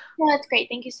 No, that's great.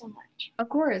 Thank you so much. Of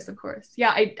course, of course.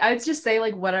 Yeah, I would just say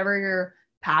like whatever you're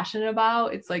passionate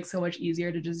about, it's like so much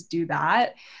easier to just do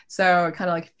that. So it kind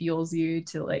of like fuels you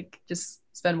to like just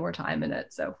spend more time in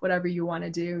it. So whatever you want to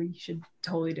do, you should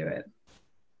totally do it.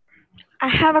 I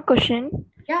have a question.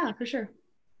 Yeah, for sure.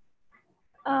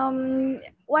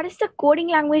 What is the coding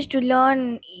language to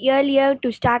learn earlier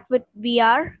to start with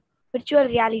VR, virtual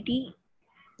reality?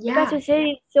 Because Yeah. you said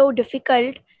it's so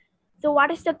difficult. So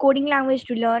what is the coding language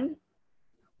to learn?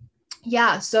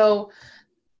 Yeah, so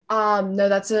no,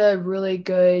 that's a really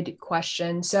good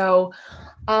question. So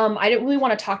I didn't really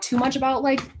want to talk too much about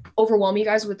like overwhelm you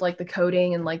guys with like the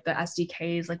coding and like the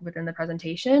SDKs like within the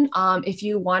presentation. If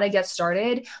you want to get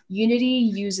started, Unity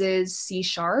uses C#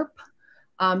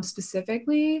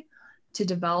 specifically to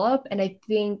develop, and I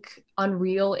think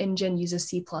Unreal Engine uses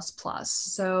C++.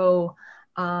 So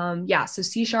so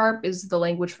C# is the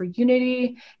language for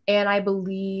Unity, and I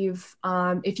believe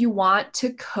if you want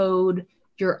to code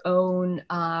your own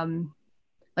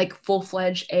like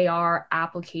full-fledged AR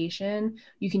application,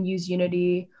 you can use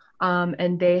Unity,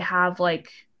 and they have like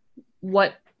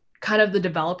what kind of the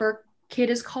developer kit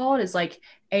is called is like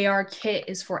AR Kit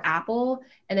is for Apple,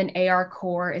 and then AR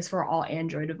Core is for all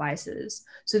Android devices.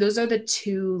 So those are the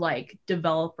two like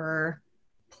developer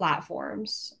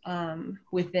platforms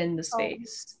within the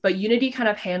space. But Unity kind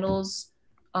of handles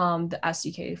the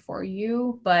SDK for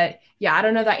you. But yeah, I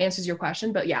don't know if that answers your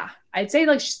question, but yeah, I'd say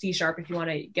like C# if you want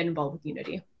to get involved with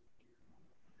Unity.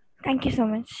 Thank you so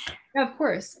much. Yeah, of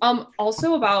course.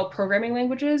 Also about programming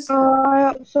languages.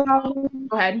 I also have,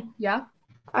 Go ahead. Yeah.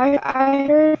 I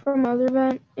heard from other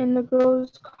event in the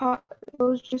girls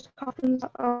just conference,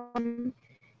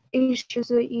 H is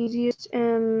the easiest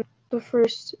and the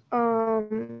first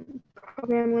programming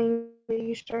language that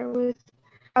you start with.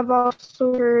 I've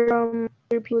also heard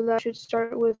other people that should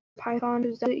start with Python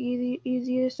is the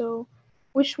easiest. So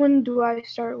which one do I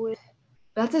start with?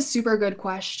 That's a super good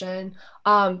question.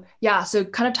 So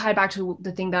kind of tied back to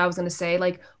the thing that I was going to say,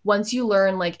 like once you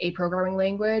learn like a programming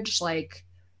language, like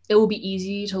it will be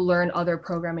easy to learn other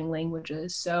programming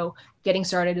languages. So getting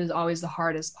started is always the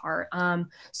hardest part.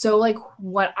 So like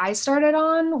what I started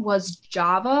on was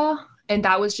Java, and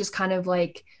that was just kind of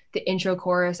like the intro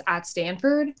course at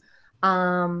Stanford.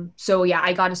 So yeah,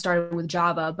 I got started with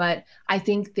Java, but I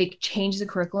think they changed the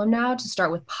curriculum now to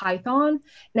start with Python.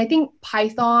 And I think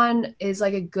Python is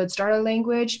like a good starter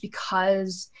language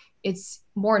because it's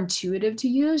more intuitive to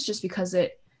use, just because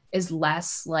it is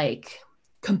less like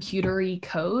computery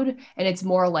code and it's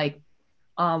more like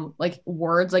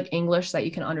words like English that you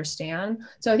can understand.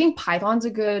 So I think Python's a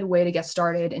good way to get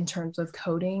started in terms of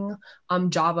coding.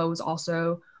 Java was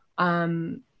also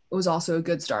a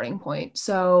good starting point.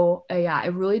 So yeah,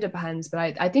 it really depends,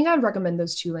 but I think I'd recommend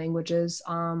those two languages.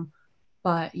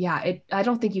 But yeah, I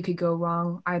don't think you could go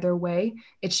wrong either way.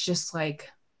 It's just like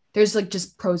there's like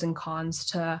just pros and cons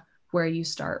to where you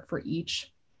start for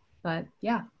each. But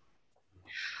yeah.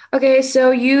 Okay,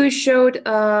 so you showed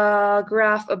a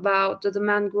graph about the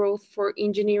demand growth for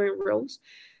engineering roles.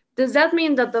 Does that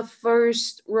mean that the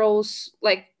first roles,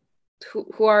 like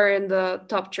who are in the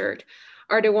top chart,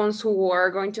 are the ones who are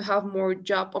going to have more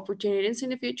job opportunities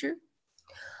in the future?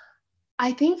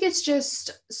 I think it's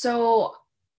just, so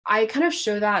I kind of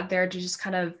show that there to just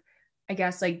kind of, I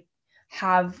guess, like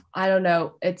have, I don't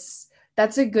know, that's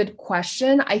a good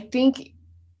question. I think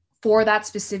for that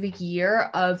specific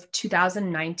year of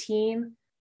 2019,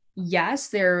 yes,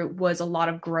 there was a lot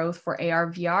of growth for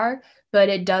AR VR, but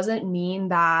it doesn't mean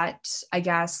that, I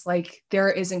guess, like there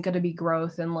isn't going to be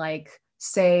growth in like,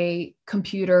 say,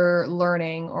 computer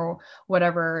learning or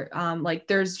whatever. Like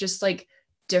there's just like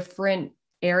different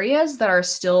areas that are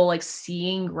still like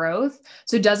seeing growth.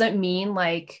 So it doesn't mean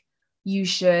like you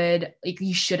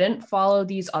shouldn't follow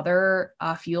these other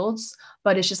fields,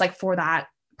 but it's just like for that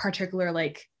particular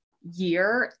like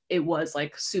year, it was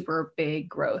like super big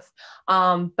growth.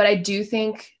 But I do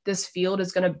think this field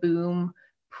is going to boom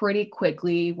pretty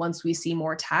quickly once we see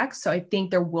more tech. So I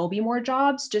think there will be more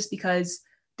jobs just because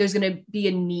there's going to be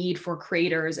a need for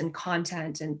creators and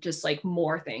content and just like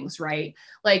more things, right?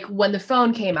 Like when the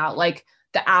phone came out, like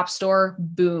the app store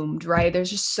boomed, right? There's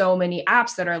just so many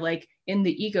apps that are like in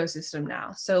the ecosystem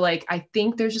now. So like, I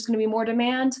think there's just going to be more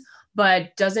demand,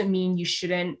 but doesn't mean you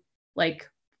shouldn't like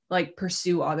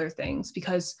pursue other things,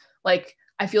 because like,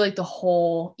 I feel like the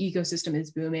whole ecosystem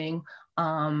is booming.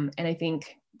 And I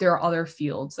think there are other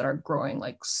fields that are growing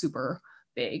like super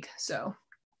big. So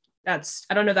that's,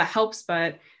 I don't know if that helps,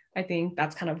 but I think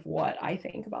that's kind of what I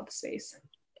think about the space.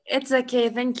 It's okay.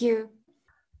 Thank you.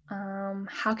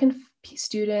 How can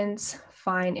students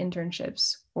find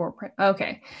internships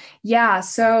okay. Yeah.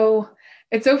 So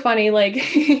it's so funny. Like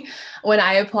when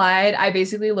I applied, I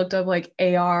basically looked up like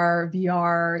AR,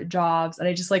 VR jobs, and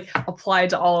I just like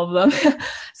applied to all of them.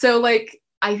 So like,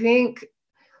 I think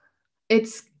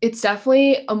it's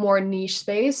definitely a more niche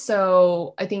space.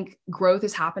 So I think growth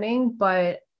is happening,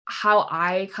 but how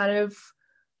I kind of,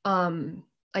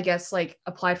 I guess like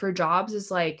applied for jobs is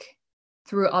like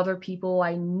through other people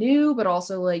I knew, but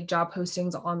also like job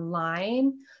postings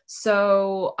online.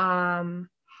 So,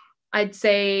 I'd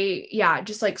say, yeah,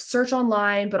 just like search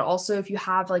online, but also if you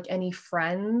have like any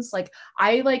friends, like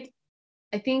I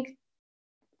think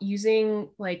using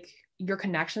like your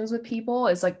connections with people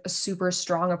is like a super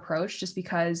strong approach, just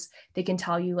because they can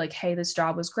tell you like, hey, this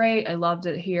job was great, I loved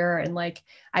it here, and like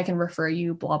I can refer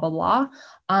you, blah blah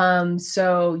blah.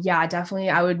 So yeah, definitely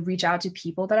I would reach out to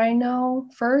people that I know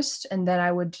first, and then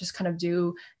I would just kind of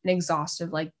do an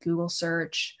exhaustive like Google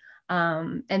search.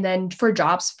 And then for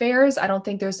jobs fairs, I don't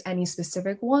think there's any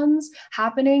specific ones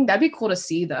happening. That'd be cool to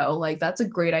see though. Like that's a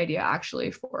great idea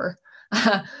actually for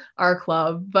our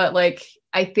club. But like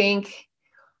I think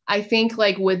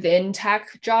like within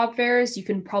tech job fairs, you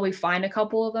can probably find a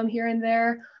couple of them here and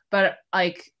there, but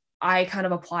like I kind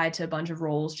of applied to a bunch of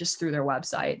roles just through their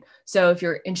website. So if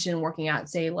you're interested in working at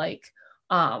say like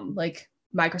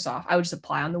Microsoft, I would just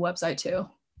apply on the website too.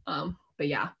 But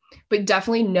yeah, but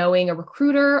definitely knowing a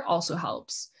recruiter also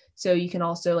helps. So you can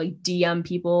also like DM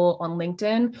people on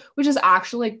LinkedIn, which is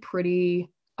actually like pretty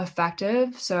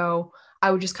effective. So I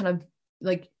would just kind of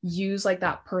like use like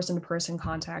that person to person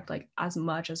contact like as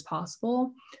much as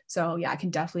possible. So yeah, I can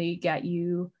definitely get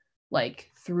you like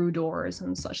through doors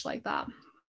and such like that.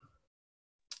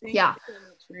 Thank yeah. you so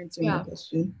much for answering my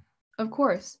question. Of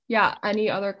course. Yeah.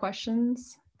 Any other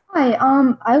questions? Hi,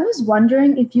 I was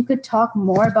wondering if you could talk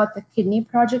more about the kidney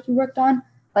project you worked on.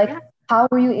 Like, how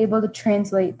were you able to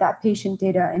translate that patient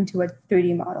data into a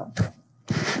 3D model?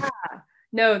 Yeah.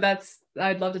 No,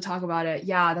 I'd love to talk about it.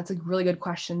 Yeah, that's a really good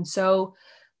question. So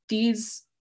these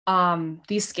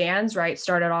scans, right,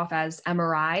 started off as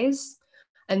MRIs.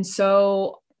 And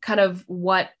so kind of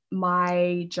what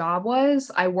my job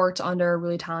was, I worked under a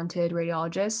really talented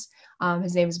radiologist.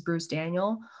 His name is Bruce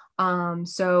Daniel.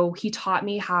 So he taught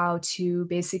me how to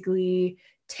basically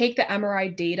take the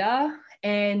MRI data,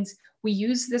 and we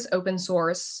use this open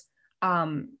source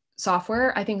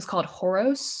software. I think it's called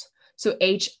Horos. So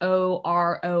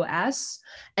HOROS.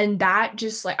 And that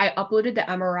just like, I uploaded the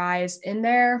MRIs in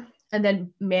there, and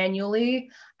then manually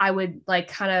I would like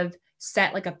kind of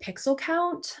set like a pixel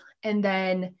count, and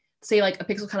then say like a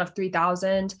pixel count of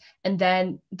 3,000. And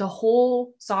then the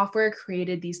whole software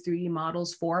created these 3D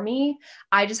models for me.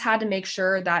 I just had to make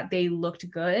sure that they looked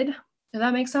good, if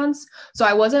that makes sense. So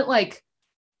I wasn't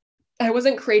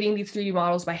creating these 3D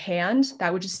models by hand.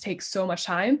 That would just take so much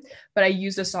time, but I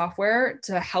used a software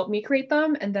to help me create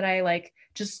them. And then I like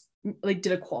just like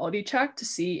did a quality check to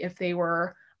see if they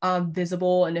were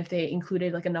visible and if they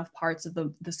included like enough parts of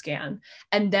the scan.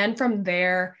 And then from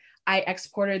there, I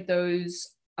exported those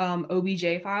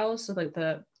OBJ files, so like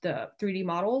the 3D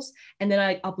models, and then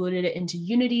I uploaded it into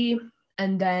Unity.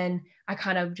 And then I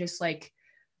kind of just like,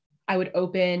 I would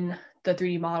open the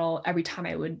 3D model every time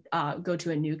I would go to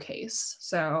a new case.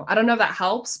 So I don't know if that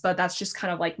helps, but that's just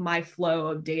kind of like my flow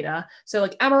of data. So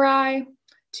like MRI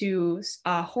to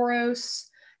Horos,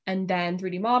 and then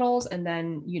 3D models, and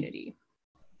then Unity.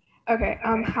 Okay,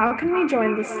 how can we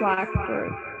join the Slack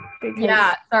group? Because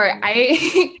yeah, sorry,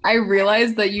 I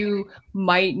realized that you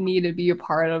might need to be a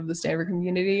part of the Stanford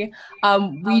community.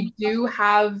 We do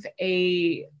have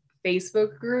a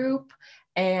Facebook group,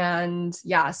 and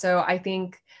yeah, so I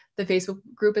think the Facebook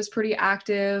group is pretty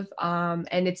active,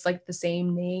 and it's like the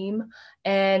same name.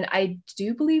 And I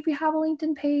do believe we have a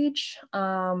LinkedIn page.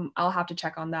 I'll have to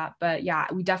check on that, but yeah,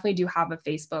 we definitely do have a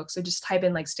Facebook. So just type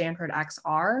in like Stanford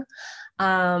XR.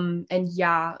 And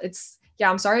yeah,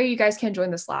 I'm sorry you guys can't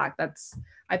join the Slack.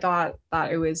 I thought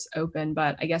it was open,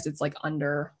 but I guess it's like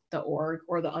under the org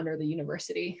or under the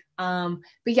university. But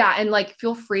yeah, and like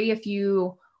feel free if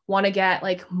you want to get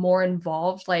like more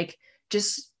involved, like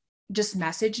just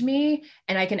message me,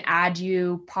 and I can add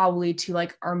you probably to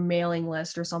like our mailing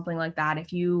list or something like that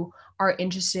if you are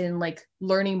interested in like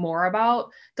learning more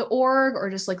about the org, or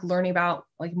just like learning about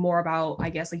like more about, I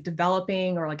guess, like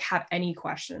developing, or like have any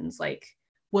questions, like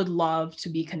would love to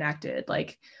be connected.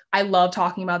 Like I love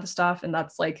talking about the stuff, and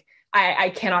that's like I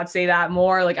cannot say that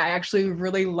more. Like I actually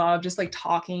really love just like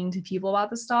talking to people about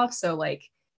the stuff. So like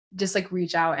just like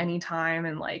reach out anytime,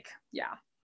 and like yeah.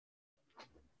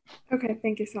 Okay,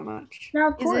 thank you so much. Yeah,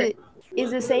 of course.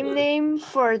 Is the same name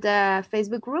for the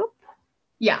Facebook group?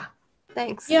 Yeah.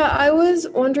 Thanks. Yeah, I was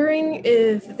wondering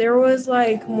if there was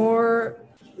like more,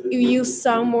 you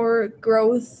saw more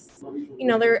growth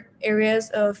in other areas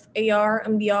of AR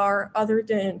and VR other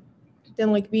than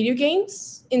like video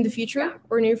games in the future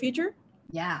or near future.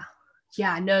 Yeah.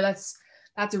 No, that's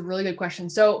a really good question.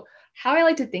 So how I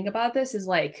like to think about this is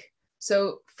like,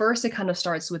 so first it kind of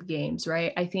starts with games,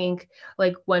 right? I think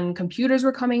like when computers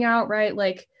were coming out, right?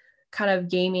 Like kind of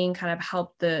gaming kind of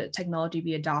helped the technology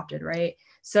be adopted, right?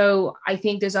 So I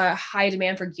think there's a high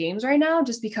demand for games right now,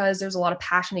 just because there's a lot of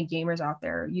passionate gamers out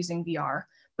there using VR.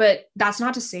 But that's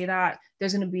not to say that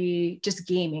there's going to be just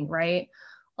gaming, right?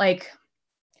 Like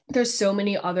there's so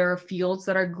many other fields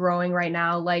that are growing right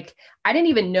now. Like I didn't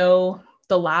even know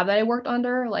the lab that I worked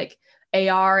under, like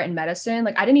AR and medicine,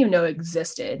 like I didn't even know it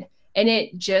existed. And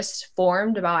it just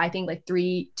formed about, I think like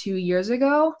 2 years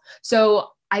ago. So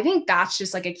I think that's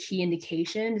just like a key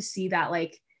indication to see that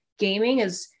like gaming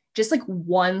is just like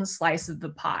one slice of the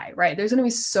pie, right? There's going to be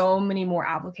so many more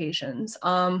applications.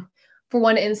 For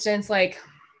one instance, like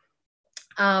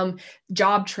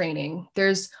job training,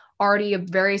 there's already a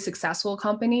very successful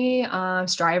company,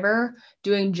 Striver,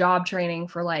 doing job training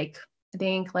for like, I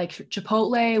think like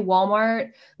Chipotle,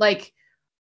 Walmart. Like,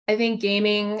 I think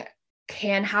gaming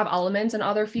can have elements in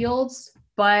other fields,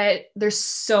 but there's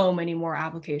so many more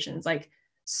applications, like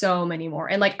so many more.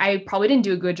 And like, I probably didn't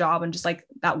do a good job on just like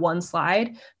that one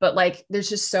slide, but like, there's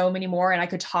just so many more. And I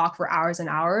could talk for hours and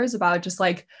hours about just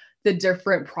like the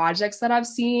different projects that I've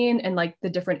seen, and like the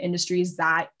different industries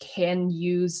that can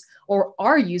use or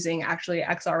are using actually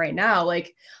XR right now.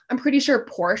 Like I'm pretty sure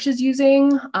Porsche is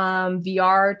using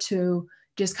VR to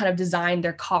just kind of design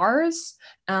their cars.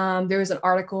 There was an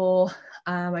article,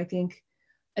 I think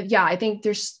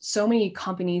there's so many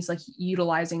companies like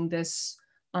utilizing this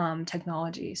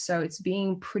technology. So it's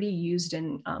being pretty used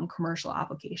in commercial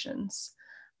applications.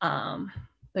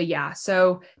 But yeah,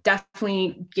 so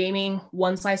definitely gaming,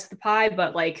 one slice of the pie,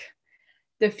 but like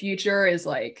the future is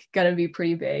like gonna be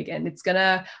pretty big, and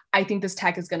I think this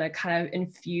tech is gonna kind of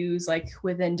infuse like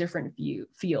within different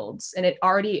fields, and it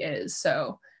already is.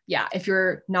 So yeah, if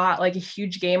you're not like a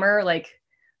huge gamer, like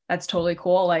that's totally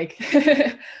cool. Like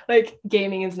like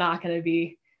gaming is not gonna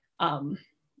be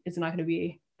it's not gonna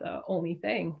be the only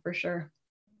thing for sure.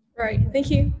 Right. Thank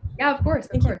you. Yeah, of course.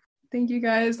 Thank you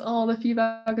guys. Oh, the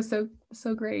feedback is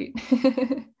so great.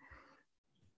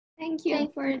 Thank you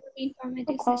for the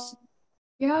informative session.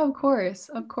 Yeah, of course.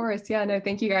 Yeah, no,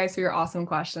 thank you guys for your awesome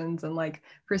questions, and like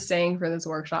for staying for this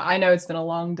workshop. I know it's been a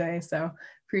long day, so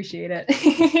appreciate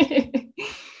it.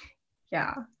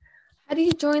 Yeah. How do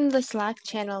you join the Slack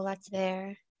channel that's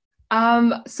there?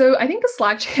 So I think the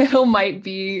Slack channel might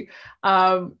be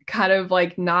kind of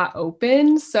like not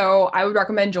open. So I would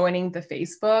recommend joining the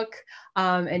Facebook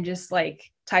and just like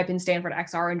type in Stanford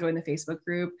XR and join the Facebook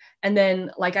group. And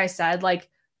then, like I said, like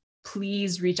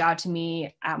please reach out to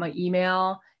me at my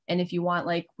email. And if you want,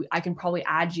 like, I can probably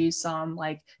add you some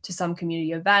like to some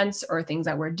community events or things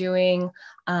that we're doing,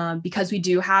 because we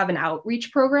do have an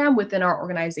outreach program within our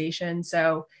organization.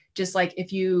 So just like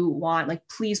if you want, like,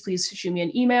 please shoot me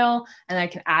an email, and I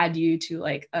can add you to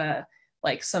like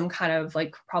some kind of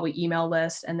like probably email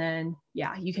list. And then,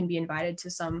 yeah, you can be invited to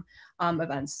some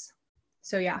events.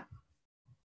 So yeah.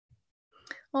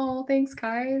 Oh, thanks,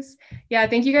 guys. Yeah,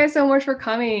 thank you guys so much for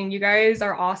coming. You guys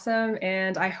are awesome,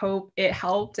 and I hope it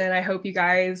helped, and I hope you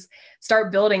guys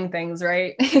start building things,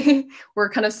 right? We're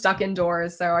kind of stuck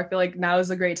indoors, so I feel like now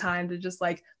is a great time to just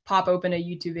like pop open a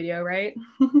YouTube video, right?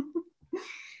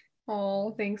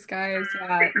 Oh, thanks, guys.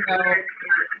 Yeah, no,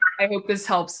 I hope this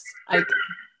helps like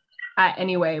at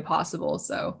any way possible.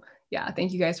 So yeah,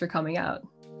 thank you guys for coming out.